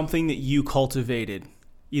there's something that you cultivated,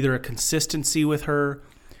 either a consistency with her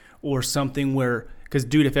or something where, because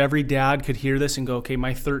dude, if every dad could hear this and go, okay,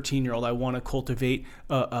 my 13-year-old, I want to cultivate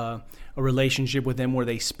a relationship with them where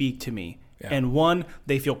they speak to me. Yeah. And 1,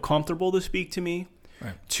 they feel comfortable to speak to me.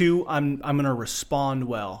 Right. 2, I'm going to respond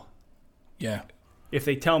well. Yeah. If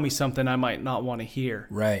they tell me something I might not want to hear.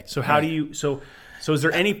 Right. So how do you, so is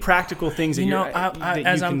there any practical things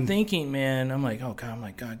that I'm thinking, man, I'm like, oh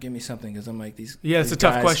God, God, give me something, because I'm like these. Yeah, it's a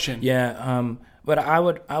tough question. Yeah. But I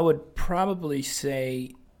would probably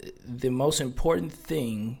say the most important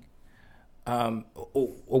thing, or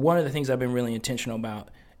one of the things I've been really intentional about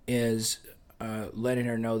is letting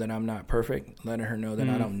her know that I'm not perfect, letting her know that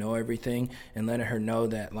I don't know everything, and letting her know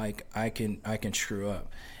that like I can screw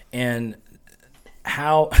up. And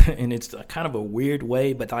how, and it's kind of a weird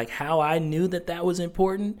way, but like how I knew that was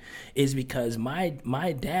important is because my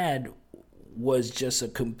dad was just a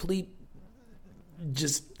complete,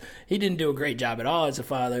 he didn't do a great job at all as a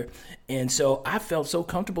father. And so I felt so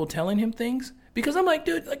comfortable telling him things because I'm like,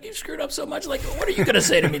 dude, like you screwed up so much. Like, what are you going to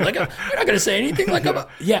say to me? Like, you're not going to say anything. Like,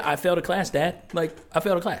 yeah, I failed a class, Dad. Like, I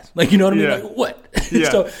failed a class. Like, you know what I mean? Like, what?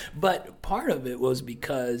 Yeah. So, but part of it was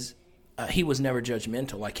because he was never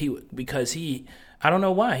judgmental. Like I don't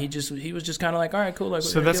know why. He was just kind of like, all right, cool. Like,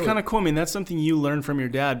 so that's kind of cool. I mean, that's something you learned from your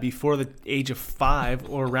dad before the age of 5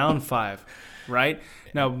 or around 5, right?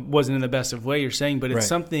 Now, it wasn't in the best of way you're saying, but it's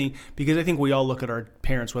something, because I think we all look at our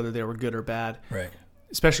parents, whether they were good or bad, right?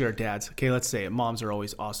 Especially our dads. Okay, let's say it. Moms are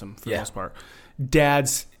always awesome for the most part.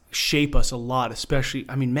 Dads shape us a lot, especially,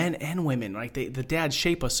 I mean, men and women, right? The dads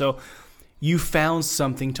shape us. So you found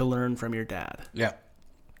something to learn from your dad. Yeah.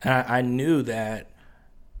 I knew that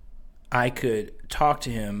I could talk to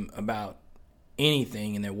him about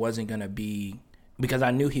anything, and there wasn't going to be, because I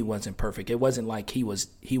knew he wasn't perfect. It wasn't like he was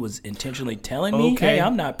intentionally telling me, hey,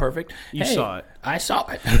 I'm not perfect. You saw it. I saw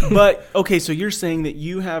it. But, okay, so you're saying that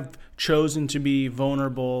you have chosen to be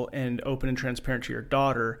vulnerable and open and transparent to your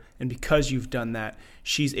daughter, and because you've done that,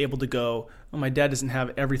 she's able to go, oh, my dad doesn't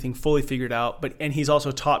have everything fully figured out, and he's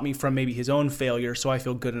also taught me from maybe his own failure, so I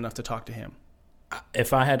feel good enough to talk to him.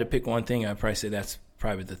 If I had to pick one thing, I'd probably say that's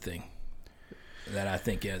probably the thing that I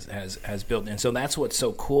think has built. And so that's what's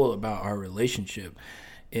so cool about our relationship,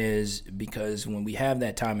 is because when we have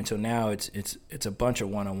that time, until now it's a bunch of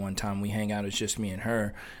one-on-one time. We hang out. It's just me and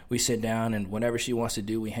her. We sit down, and whatever she wants to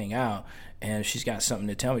do, we hang out. And if she's got something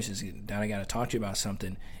to tell me, she says, Dad, I got to talk to you about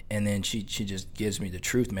something. And then she just gives me the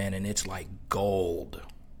truth, man, and it's like gold.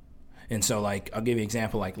 And so, like, I'll give you an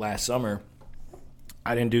example. Like last summer,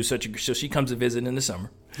 I didn't do so she comes to visit in the summer.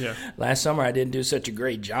 Yeah. Last summer, I didn't do such a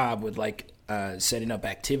great job with setting up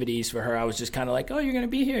activities for her. I was just kind of like, oh, you're going to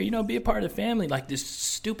be here, be a part of the family. Like this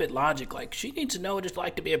stupid logic, like she needs to know what it's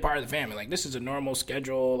like to be a part of the family. Like this is a normal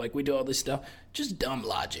schedule. Like we do all this stuff, just dumb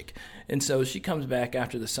logic. And so she comes back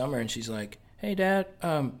after the summer and she's like, hey, Dad,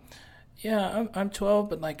 yeah, I'm 12,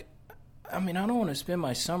 but like, I mean, I don't want to spend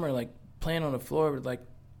my summer like playing on the floor with like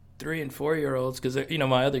 3 and 4 year olds, because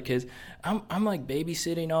my other kids, I'm like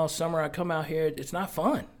babysitting all summer. I come out here, it's not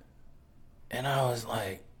fun. And I was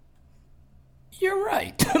like, you're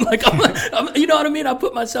right. Like, I'm, you know what I mean? I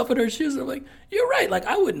put myself in her shoes, and I'm like, you're right. Like,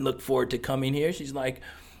 I wouldn't look forward to coming here. She's like,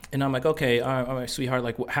 and I'm like, okay, all right, sweetheart,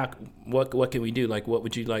 like, what can we do? Like, what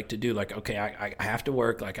would you like to do? Like, okay, I have to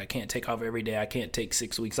work. Like, I can't take off every day. I can't take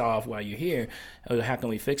 6 weeks off while you're here. How can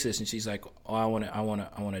we fix this? And she's like, oh, I want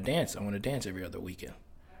to dance. I want to dance every other weekend.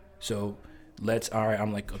 So all right,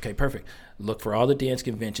 I'm like, okay, perfect. Look for all the dance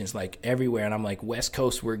conventions, like everywhere. And I'm like, West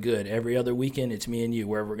Coast, we're good. Every other weekend, it's me and you,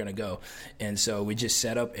 wherever we're going to go. And so we just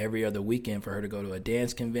set up every other weekend for her to go to a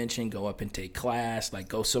dance convention, go up and take class, like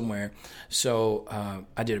go somewhere. So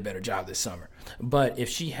I did a better job this summer. But if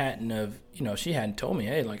she hadn't told me,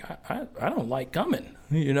 hey, like, I don't like coming,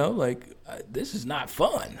 like this is not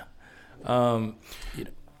fun.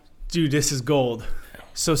 Dude, this is gold.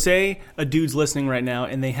 So say a dude's listening right now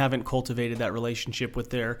and they haven't cultivated that relationship with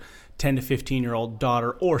their 10 to 15-year-old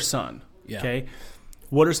daughter or son, okay?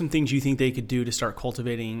 What are some things you think they could do to start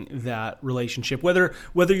cultivating that relationship? Whether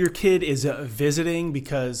your kid is visiting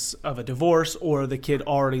because of a divorce or the kid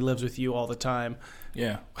already lives with you all the time.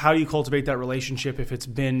 Yeah. How do you cultivate that relationship if it's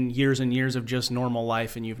been years and years of just normal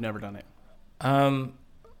life and you've never done it?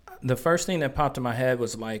 The first thing that popped in my head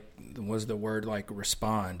was the word like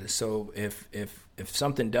respond. So if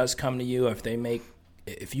something does come to you,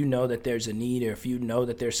 if you know that there's a need, or if you know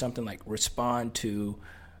that there's something, like respond to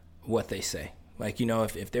what they say. Like,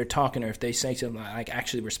 if they're talking or if they say something, like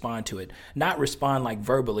actually respond to it. Not respond like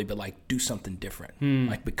verbally, but like do something different,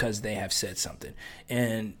 like because they have said something.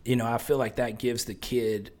 And, I feel like that gives the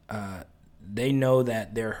kid, they know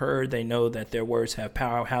that they're heard. They know that their words have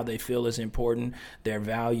power. How they feel is important. They're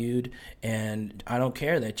valued. And I don't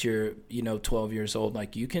care that you're, 12 years old.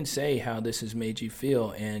 Like, you can say how this has made you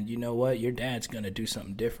feel. And you know what? Your dad's going to do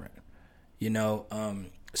something different,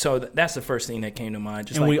 So that's the first thing that came to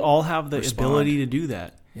mind. And we all have the ability to do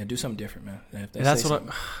that. Yeah, do something different, man. That's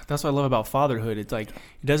what I love about fatherhood. It's like,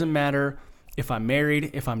 it doesn't matter if I'm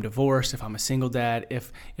married, if I'm divorced, if I'm a single dad,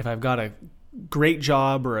 if I've got a great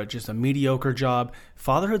job or just a mediocre job.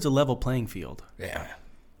 Fatherhood's a level playing field. Yeah.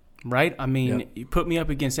 Right? I mean, You put me up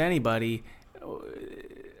against anybody.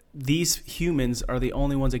 These humans are the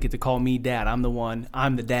only ones that get to call me dad. I'm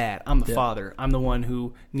the dad. I'm the father. I'm the one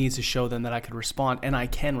who needs to show them that I could respond, and I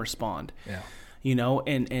can respond. Yeah.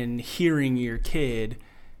 And hearing your kid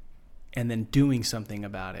and then doing something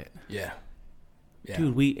about it. Yeah. Yeah.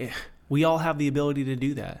 Dude, we all have the ability to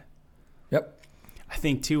do that. Yep. I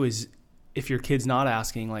think too is, if your kid's not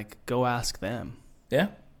asking, like, go ask them. Yeah.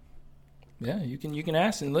 Yeah, you can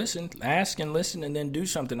ask and listen, and then do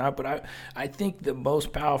something. But I think the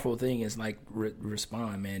most powerful thing is like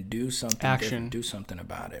respond, man. Do something. Action. Different. Do something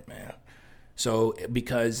about it, man. So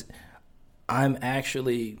because I'm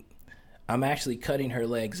actually cutting her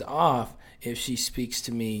legs off if she speaks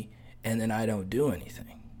to me and then I don't do anything.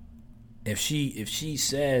 If she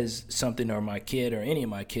says something, or my kid or any of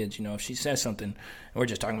my kids, if she says something, and we're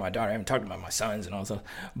just talking about my daughter, I haven't talked about my sons and all stuff,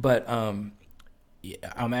 but I'm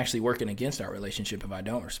actually working against our relationship if I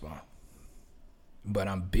don't respond. But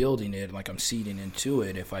I'm building it, like I'm seeding into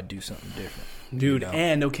it if I do something different. Dude,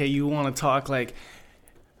 and okay, you want to talk like,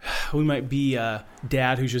 we might be a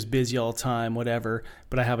dad who's just busy all the time, whatever,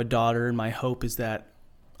 but I have a daughter, and my hope is that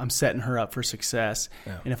I'm setting her up for success.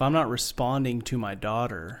 Yeah. And if I'm not responding to my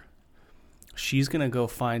daughter, she's going to go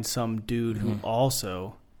find some dude who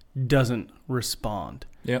also doesn't respond.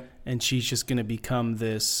 Yep. And she's just going to become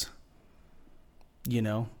this,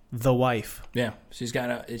 the wife. Yeah. She's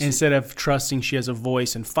got instead of trusting she has a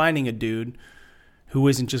voice and finding a dude who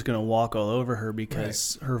isn't just going to walk all over her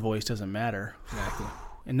because her voice doesn't matter. Exactly.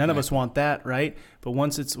 And none of us want that, right? But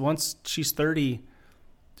once she's 30,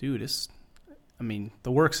 dude,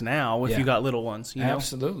 the work's now if you got little ones.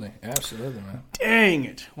 Absolutely, man. Dang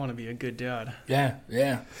it, want to be a good dad. Yeah.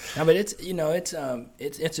 No, but it's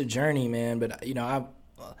it's a journey, man. But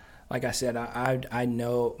like I said, I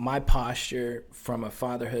know my posture from a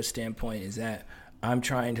fatherhood standpoint is that I'm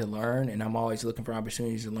trying to learn, and I'm always looking for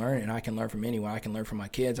opportunities to learn, and I can learn from anyone. I can learn from my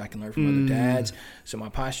kids. I can learn from other dads. So my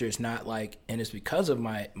posture is not like, and it's because of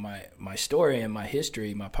my story and my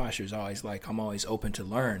history, my posture is always like, I'm always open to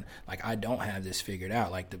learn. Like, I don't have this figured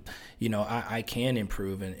out. Like, I can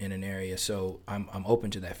improve in an area, so I'm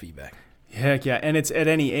open to that feedback. Heck yeah, and it's at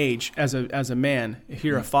any age. As a man, if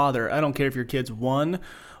you're a father, I don't care if your kid's 1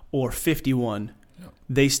 or 51.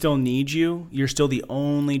 They still need you. You're still the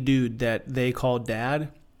only dude that they call dad,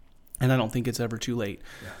 and I don't think it's ever too late.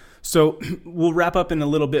 Yeah. So we'll wrap up in a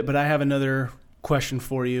little bit, but I have another question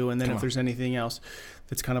for you, and then if there's anything else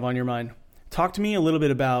that's kind of on your mind. Talk to me a little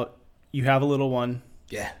bit about, you have a little one.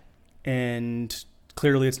 Yeah. And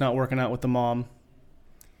clearly it's not working out with the mom.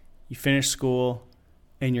 You finish school,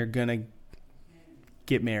 and you're going to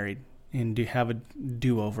get married and have a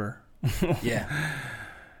do-over. Yeah.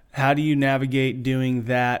 How do you navigate doing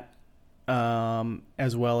that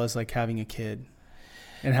as well as like having a kid?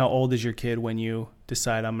 And how old is your kid when you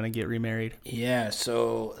decide I'm going to get remarried? Yeah,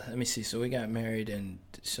 so let me see. So we got married, and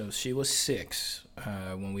so she was 6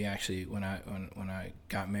 when I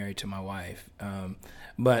got married to my wife.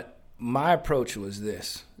 But my approach was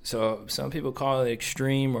this. So some people call it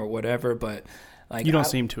extreme or whatever, but like, you don't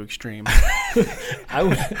seem too extreme. I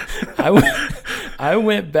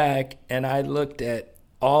went back and I looked at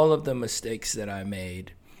all of the mistakes that I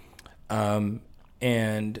made,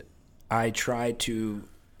 and I tried to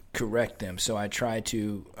correct them. So I tried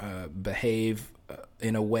to behave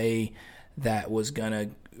in a way that was going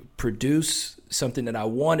to produce something that I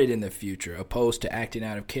wanted in the future, opposed to acting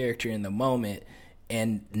out of character in the moment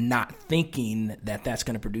and not thinking that that's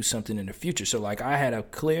going to produce something in the future. So like I had a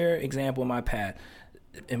clear example in my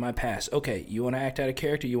past. Okay, you want to act out of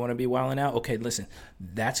character, you want to be wilding out. Okay, listen,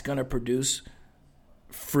 that's going to produce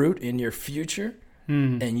fruit in your future.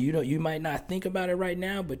 And you might not think about it right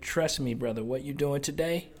now, but trust me, brother, what you're doing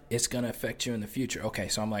today, it's going to affect you in the future. Okay,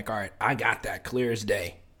 so I'm like, all right, I got that clear as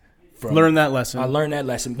day. Learn that lesson. I learned that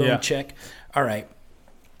lesson. Boom, check. All right.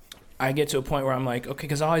 I get to a point where I'm like, okay,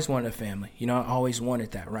 because I always wanted a family. You know, I always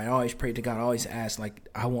wanted that, right? I always prayed to God. I always asked, like,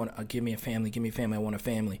 I want, give me a family, I want a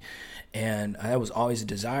family. And that was always a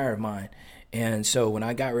desire of mine. And so when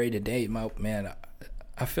I got ready to date,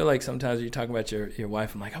 I feel like sometimes you talk about your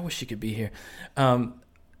wife, I'm like, I wish she could be here.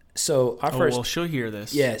 So our first... well, she'll hear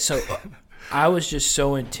this. Yeah, so I was just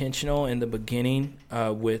so intentional in the beginning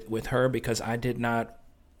with her because I didn't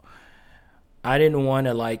want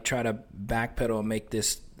to, like, try to backpedal and make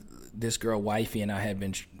this girl wifey, and I had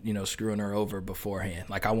been, screwing her over beforehand.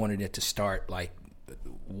 Like, I wanted it to start, like,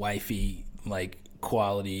 wifey, like,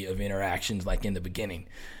 quality of interactions, like, in the beginning.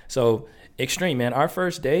 So, extreme, man. Our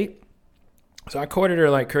first date, so I courted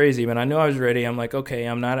her like crazy, man. I knew I was ready. I'm like, okay,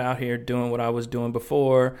 I'm not out here doing what I was doing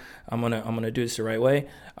before. I'm gonna do this the right way.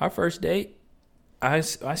 Our first date, I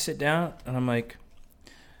sit down, and I'm like,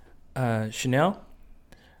 Chanel,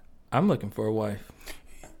 I'm looking for a wife.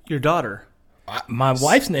 Your daughter? My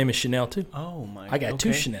wife's name is Chanel, too. Oh, my. I got two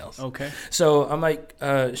Chanels. Okay. So I'm like,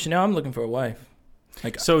 Chanel, I'm looking for a wife.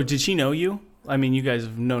 Like, so did she know you? I mean, you guys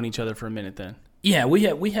have known each other for a minute then. Yeah, we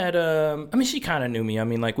had. I mean, she kind of knew me. I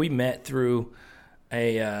mean, like, we met through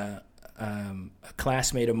a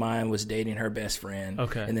classmate of mine was dating her best friend.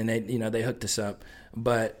 Okay. And then they hooked us up.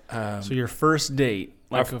 But so your first date,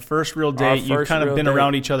 like a first real date, you've kind of been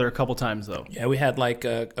around each other a couple times though. Yeah, we had like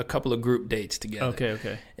a couple of group dates together.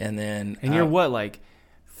 Okay. And then you're what, like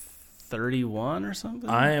 31 or something?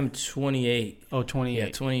 I am 28. Oh,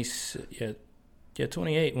 28. Yeah,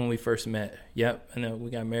 28 when we first met. Yep, and then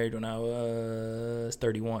we got married when I was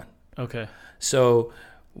 31. Okay. So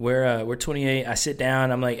we're 28. I sit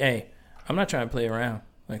down. I'm like, hey, I'm not trying to play around.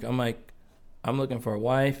 I'm looking for a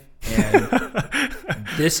wife, and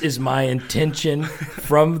this is my intention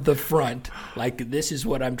from the front. Like, this is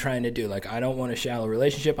what I'm trying to do. Like, I don't want a shallow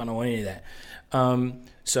relationship. I don't want any of that.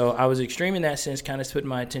 So I was extreme in that sense, kind of putting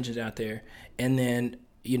my intentions out there. And then,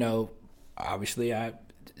 obviously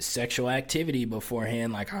sexual activity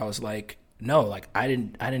beforehand. Like, I was like, no, like, I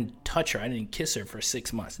didn't touch her. I didn't kiss her for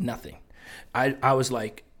 6 months. Nothing. I was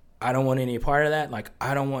like, I don't want any part of that. Like,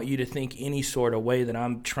 I don't want you to think any sort of way that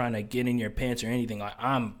I'm trying to get in your pants or anything. Like,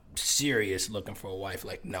 I'm serious looking for a wife.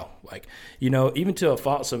 Like, no. Like, even to a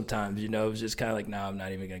fault sometimes, it was just kind of like, no, I'm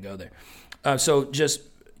not even going to go there. So just,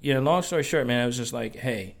 long story short, man, I was just like,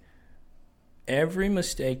 hey, every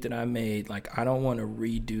mistake that I made, like, I don't want to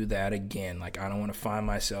redo that again. Like, I don't want to find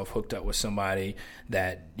myself hooked up with somebody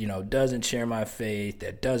that, doesn't share my faith,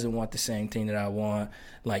 that doesn't want the same thing that I want.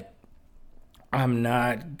 Like, I'm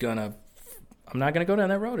not gonna go down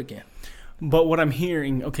that road again. But what I'm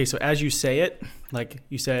hearing, okay, so as you say it, like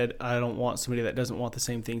you said, I don't want somebody that doesn't want the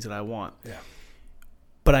same things that I want. Yeah.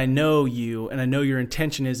 But I know you, and I know your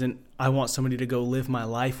intention isn't, I want somebody to go live my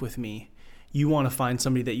life with me. You want to find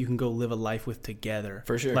somebody that you can go live a life with together.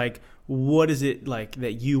 For sure. Like, what is it like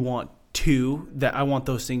that you want that I want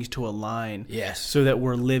those things to align? Yes. So that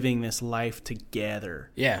we're living this life together.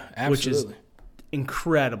 Yeah, absolutely. Which is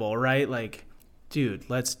incredible, right? Like, dude,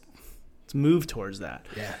 let's move towards that.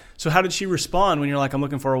 Yeah. So how did she respond when you're like, I'm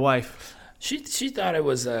looking for a wife? She thought it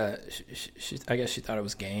was I guess she thought it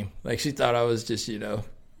was game. Like, she thought I was just,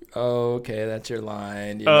 oh, okay, that's your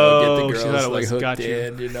line. Get the girls like hooked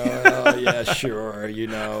in. Oh yeah, sure.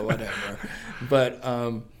 Whatever. But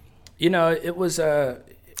it was.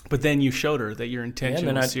 But then you showed her that your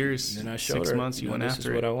intention was serious. Then I showed 6 months, you went after it. This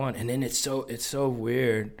is what I want. And then it's so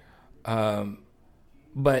weird.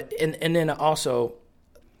 But and then also,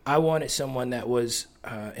 I wanted someone that was,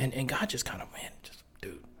 and God just kind of,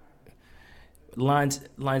 dude, lines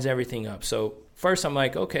everything up. So first I'm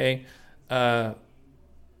like, okay, how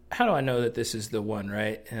do I know that this is the one,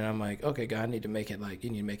 right? And I'm like, okay, God, you need to make it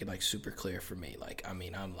like super clear for me. Like, I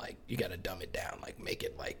mean, I'm like, you got to dumb it down, like make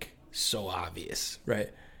it like so obvious, right?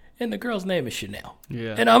 And the girl's name is Chanel.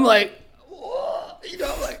 Yeah. And I'm like, whoa,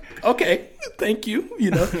 I'm like, okay, thank you,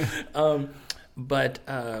 But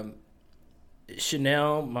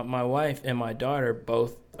Chanel, my wife, and my daughter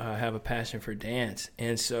both have a passion for dance.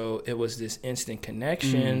 And so it was this instant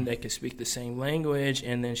connection. They could speak the same language.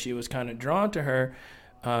 And then she was kind of drawn to her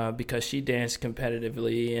because she danced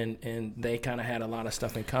competitively, and they kind of had a lot of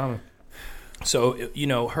stuff in common. So,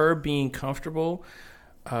 her being comfortable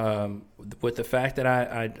with the fact that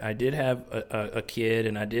I did have a kid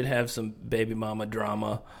and I did have some baby mama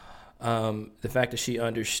drama, the fact that she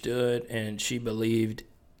understood and she believed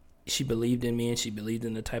in me, and she believed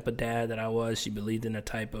in the type of dad that I was. She believed in the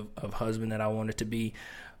type of husband that I wanted to be.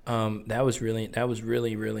 That was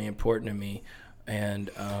really, really important to me. And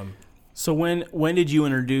so when did you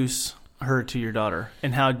introduce her to your daughter,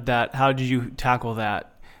 and how did you tackle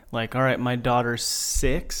that? Like, all right, my daughter's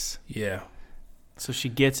 6. Yeah. So she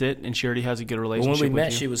gets it, and she already has a good relationship. When we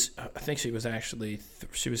met, you. I think she was actually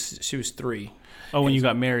she was 3. Oh, when you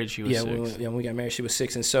got married, she was 6. When we got married, she was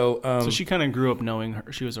 6, and so so she kind of grew up knowing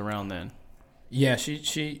her. She was around then. Yeah,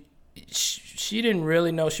 she didn't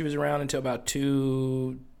really know she was around until about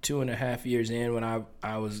 2.5 years in, when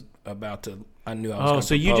I was about to. I knew I was. Oh,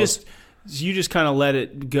 so propose. you just kind of let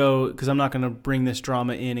it go, because I'm not going to bring this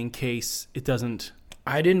drama in case it doesn't.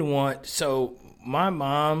 I didn't want. So my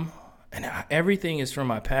mom. And everything is from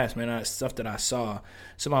my past, man. Stuff that I saw.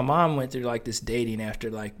 So my mom went through like this dating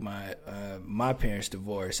after like my parents'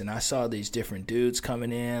 divorce, and I saw these different dudes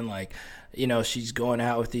coming in, like, you know, she's going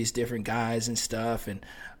out with these different guys and stuff, and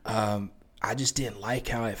I just didn't like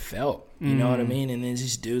how it felt. You know what I mean? And then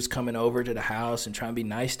these dudes coming over to the house and trying to be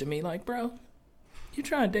nice to me, like, bro, you're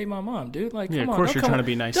trying to date my mom, dude. Like, yeah, come of on. course you're trying to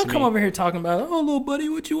be nice to me. Don't come over here talking about, oh, little buddy,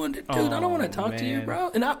 what you want to do? Dude, I don't want to talk to you,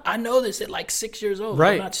 bro. And I know this at like 6 years old.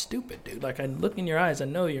 Right. I'm not stupid, dude. Like, I look in your eyes, I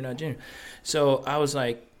know you're not genuine. So I was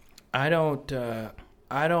like, I don't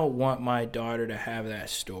want my daughter to have that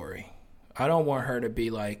story. I don't want her to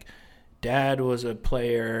be like, Dad was a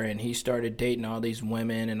player and he started dating all these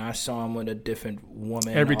women, and I saw him with a different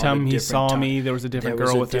woman. Every time he saw me, there was a different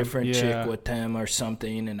girl with him. There was a different chick with him or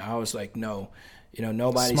something, and I was like, no. You know,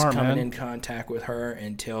 nobody's coming in contact with her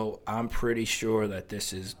until I'm pretty sure that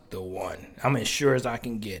this is the one. I'm as sure as I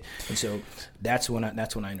can get. And so that's when I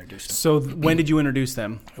introduced them. So when did you introduce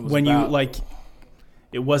them? When you, like,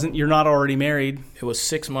 it wasn't, you're not already married. It was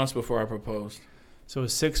 6 months before I proposed. So it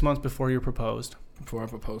was 6 months before you proposed. Before I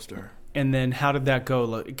proposed to her. And then how did that go?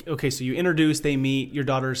 Like, okay, so you introduce, they meet, your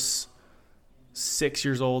daughter's 6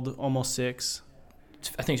 years old, almost 6.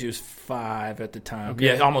 I think she was 5 at the time. Okay.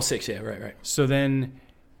 Yeah, almost 6. Yeah, right. So then,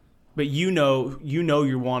 but you know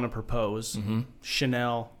you want to propose. Mm-hmm.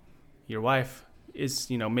 Chanel, your wife, is,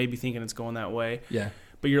 you know, maybe thinking it's going that way. Yeah.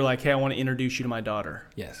 But you're like, hey, I want to introduce you to my daughter.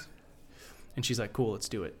 Yes. And she's like, cool, let's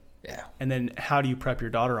do it. Yeah. And then how do you prep your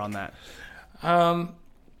daughter on that?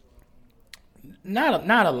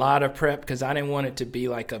 Not a lot of prep, because I didn't want it to be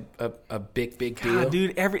like a big deal. God,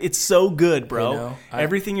 dude, it's so good, bro. You know,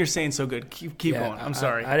 everything you're saying so good. Keep going. I'm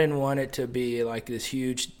sorry. I didn't want it to be like this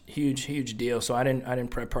huge deal, so I didn't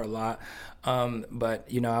prep her a lot. But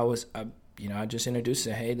you know, I just introduced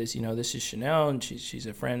her. Hey, this is Chanel, and she's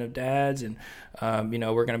a friend of Dad's, and you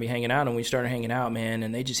know, we're gonna be hanging out. And we started hanging out, man,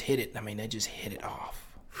 and they just hit it. I mean, they just hit it off.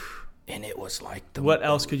 And it was like what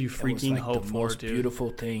else could you freaking hope for, most dude? Beautiful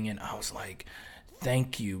thing, and I was like,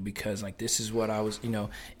 thank you, because like this is what I was, you know.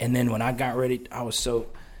 And then when I got ready, I was so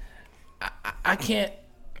I can't.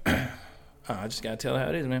 I just gotta tell her how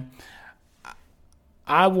it is, man.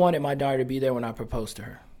 I wanted my daughter to be there when I proposed to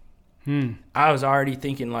her. I was already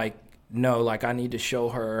thinking like, no, like I need to show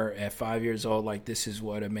her at 5 years old, like this is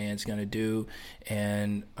what a man's gonna do.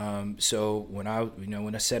 And so when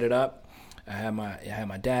I set it up, I had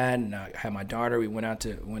my dad and I had my daughter. We went out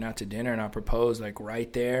to dinner, and I proposed like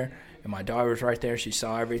right there, and my daughter was right there. She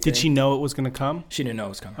saw everything. Did she know it was going to come? She didn't know it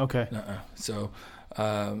was coming. Okay. So,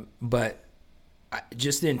 but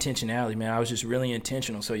just the intentionality, man. I was just really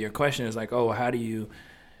intentional. So your question is like, oh, how do you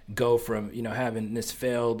go from, you know, having this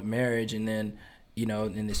failed marriage and then, you know,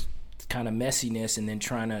 in this kind of messiness, and then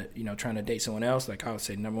trying to date someone else? Like, I would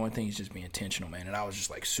say number one thing is just be intentional, man. And I was just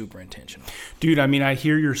like super intentional. Dude, I mean, I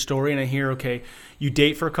hear your story, and I hear, okay, you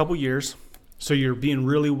date for a couple years, so you're being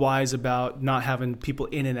really wise about not having people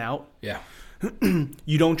in and out. Yeah.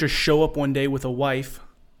 You don't just show up one day with a wife,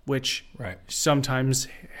 which right. sometimes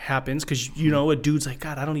happens, because, you know, a dude's like,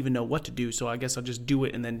 God, I don't even know what to do, so I guess I'll just do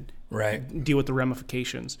it and then right. deal with the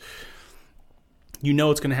ramifications. You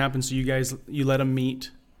know it's going to happen, so you let them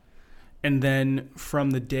meet. And then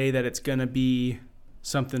from the day that it's going to be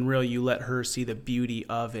something real, you let her see the beauty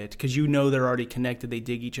of it, because you know they're already connected. They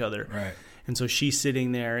dig each other. Right. And so she's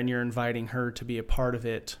sitting there, and you're inviting her to be a part of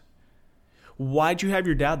it. Why'd you have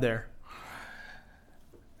your dad there?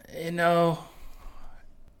 You know,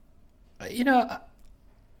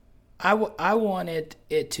 I wanted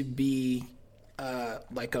it to be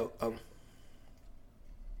like a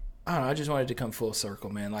I don't know. I just wanted it to come full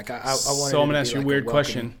circle, man. Like I wanted. So I'm gonna ask you a weird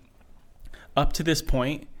question. Up to this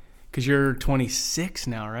point, because you're 26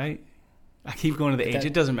 now, right? I keep going to the age.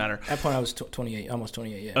 It doesn't matter. At that point, I was 28, almost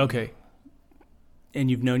 28, yeah. Okay. And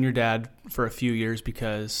you've known your dad for a few years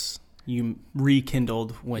because you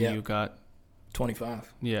rekindled when you got...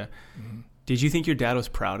 25. Yeah. Mm-hmm. Did you think your dad was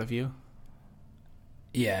proud of you?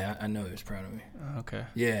 Yeah, I know he was proud of me. Okay.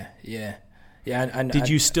 Yeah. Did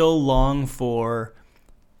you still long for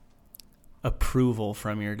approval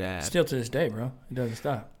from your dad? Still to this day, bro. It doesn't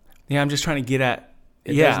stop. Yeah, I'm just trying to get at...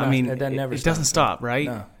 It doesn't stop, right?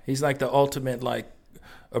 No. He's like the ultimate, like,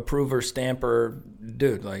 approver, stamper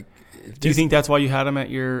dude. Like, do you think that's why you had him at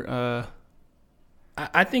your...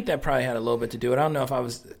 I think that probably had a little bit to do with it. I don't know if I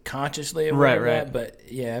was consciously aware of that, but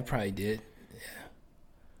yeah, it probably did. Yeah.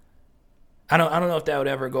 I don't know if that would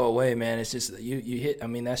ever go away, man. It's just you hit. I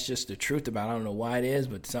mean, that's just the truth about it. I don't know why it is,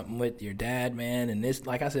 but something with your dad, man. And this,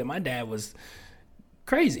 like I said, my dad was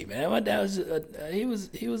crazy, man. My dad was he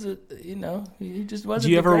just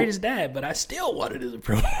wasn't the greatest dad, but I still wanted his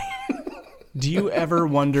approval. Do you ever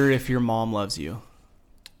wonder if your mom loves you?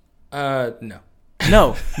 No.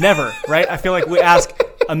 No, never, right? I feel like we ask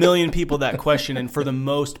a million people that question, and for the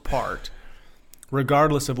most part,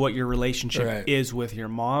 regardless of what your relationship is with your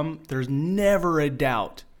mom, there's never a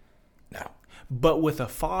doubt. No. But with a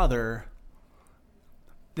father,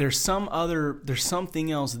 there's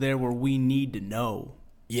something else there where we need to know.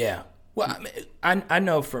 Yeah. Well, I mean, I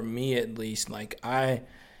know for me at least, like I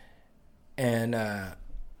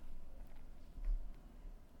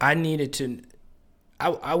needed to...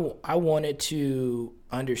 I wanted to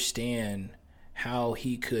understand how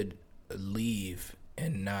he could leave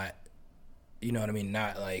and not, you know what I mean,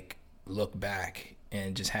 not like look back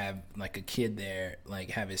and just have like a kid there, like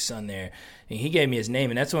have his son there. And he gave me his name,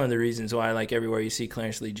 and that's one of the reasons why, like, everywhere you see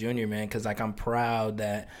Clarence Lee Jr., man, because like I'm proud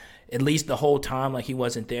that at least the whole time, like, he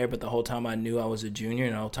wasn't there, but the whole time I knew I was a junior,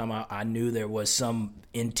 and the whole time I knew there was some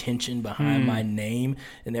intention behind my name,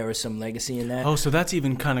 and there was some legacy in that. Oh, so that's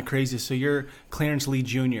even kind of crazy. So you're Clarence Lee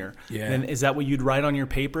Jr. Yeah. And is that what you'd write on your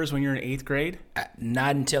papers when you're in 8th grade?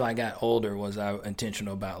 Not until I got older was I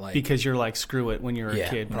intentional about, like... Because you're like, screw it, when you were a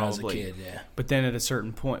kid, probably. when I was a kid, yeah. But then at a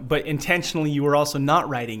certain point... But intentionally, you were also not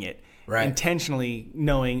writing it. Right. Intentionally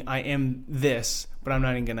knowing, I am this, but I'm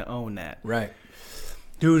not even going to own that. Right.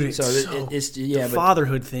 Dude, the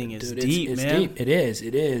fatherhood thing is deep, man. It's deep. It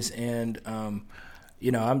is. And,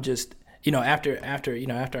 I'm just, after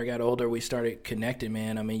I got older, we started connecting,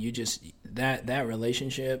 man. I mean, you just, that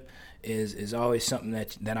relationship is always something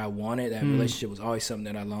that I wanted. That relationship was always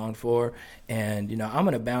something that I longed for. And, I'm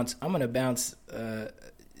going to bounce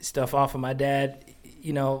stuff off of my dad.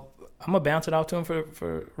 I'm going to bounce it off to him for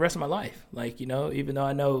the rest of my life. Like, even though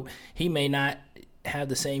I know he may not have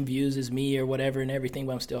the same views as me or whatever and everything,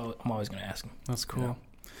 but I'm always going to ask him. That's cool.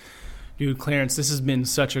 Dude, Clarence, this has been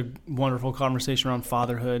such a wonderful conversation around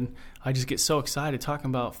fatherhood. I just get so excited talking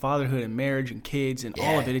about fatherhood and marriage and kids and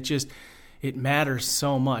all of it. It matters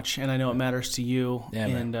so much, and I know it matters to you. Yeah,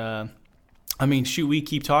 and I mean, shoot, we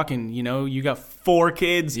keep talking. You got 4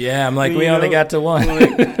 kids. Yeah, I'm like, we only got to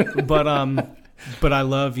 1. But I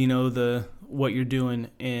love what you're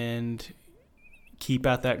doing, and keep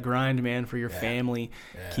at that grind, man, for your family.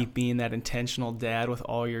 Yeah. Keep being that intentional dad with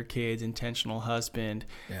all your kids, intentional husband,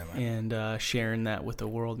 and sharing that with the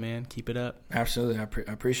world, man. Keep it up. Absolutely. I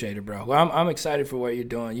appreciate it, bro. Well, I'm excited for what you're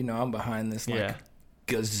doing. I'm behind this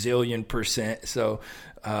gazillion %. So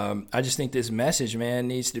I just think this message, man,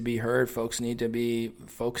 needs to be heard. Folks need to be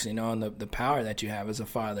focusing on the power that you have as a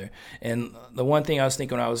father. And the one thing I was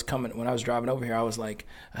thinking when I was driving over here, I was like,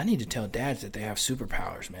 I need to tell dads that they have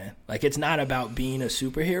superpowers, man. Like, it's not about being a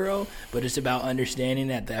superhero, but it's about understanding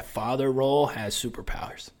that father role has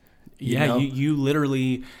superpowers. You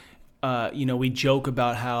literally... we joke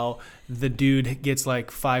about how the dude gets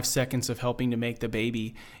like 5 seconds of helping to make the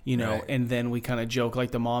baby, and then we kind of joke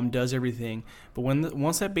like the mom does everything. But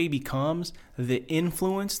once that baby comes, the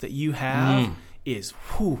influence that you have is,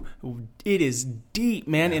 it is deep,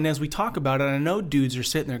 man. Yeah. And as we talk about it, I know dudes are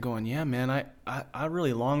sitting there going, yeah, man, I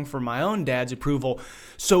really long for my own dad's approval.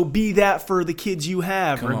 So be that for the kids you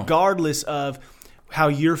have, regardless of how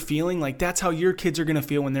you're feeling. Like, that's how your kids are going to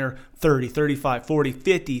feel when they're 30, 35, 40,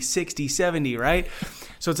 50, 60, 70, right?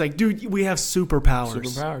 So it's like, dude, we have superpowers.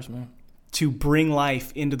 Superpowers, man. To bring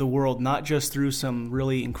life into the world, not just through some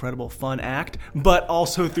really incredible fun act, but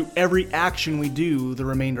also through every action we do the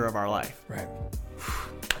remainder of our life. Right.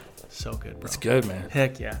 So good, bro. It's good, man.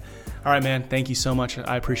 Heck yeah. All right, man. Thank you so much.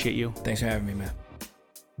 I appreciate you. Thanks for having me, man.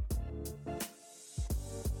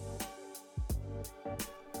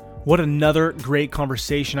 What another great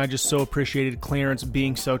conversation. I just so appreciated Clarence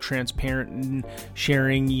being so transparent and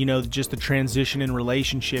sharing, just the transition in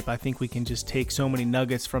relationship. I think we can just take so many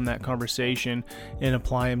nuggets from that conversation and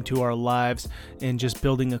apply them to our lives, and just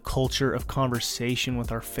building a culture of conversation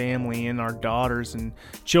with our family and our daughters and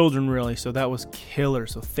children, really. So that was killer.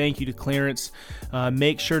 So thank you to Clarence.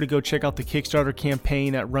 Make sure to go check out the Kickstarter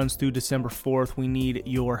campaign that runs through December 4th. We need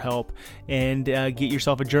your help. And get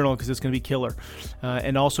yourself a journal, because it's going to be killer.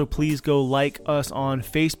 And also, please go like us on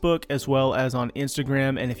Facebook as well as on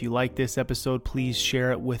Instagram. And if you like this episode, please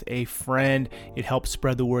share it with a friend. It helps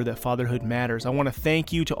spread the word that fatherhood matters. I want to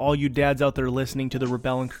thank you to all you dads out there listening to the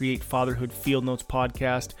Rebel and Create Fatherhood Field Notes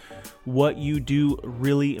podcast. What you do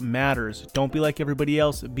really matters. Don't be like everybody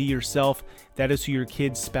else. Be yourself. That is who your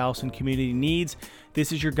kids, spouse, and community needs.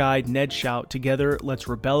 This is your guide, Ned Shout. Together, let's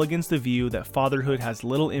rebel against the view that fatherhood has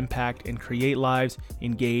little impact and create lives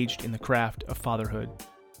engaged in the craft of fatherhood.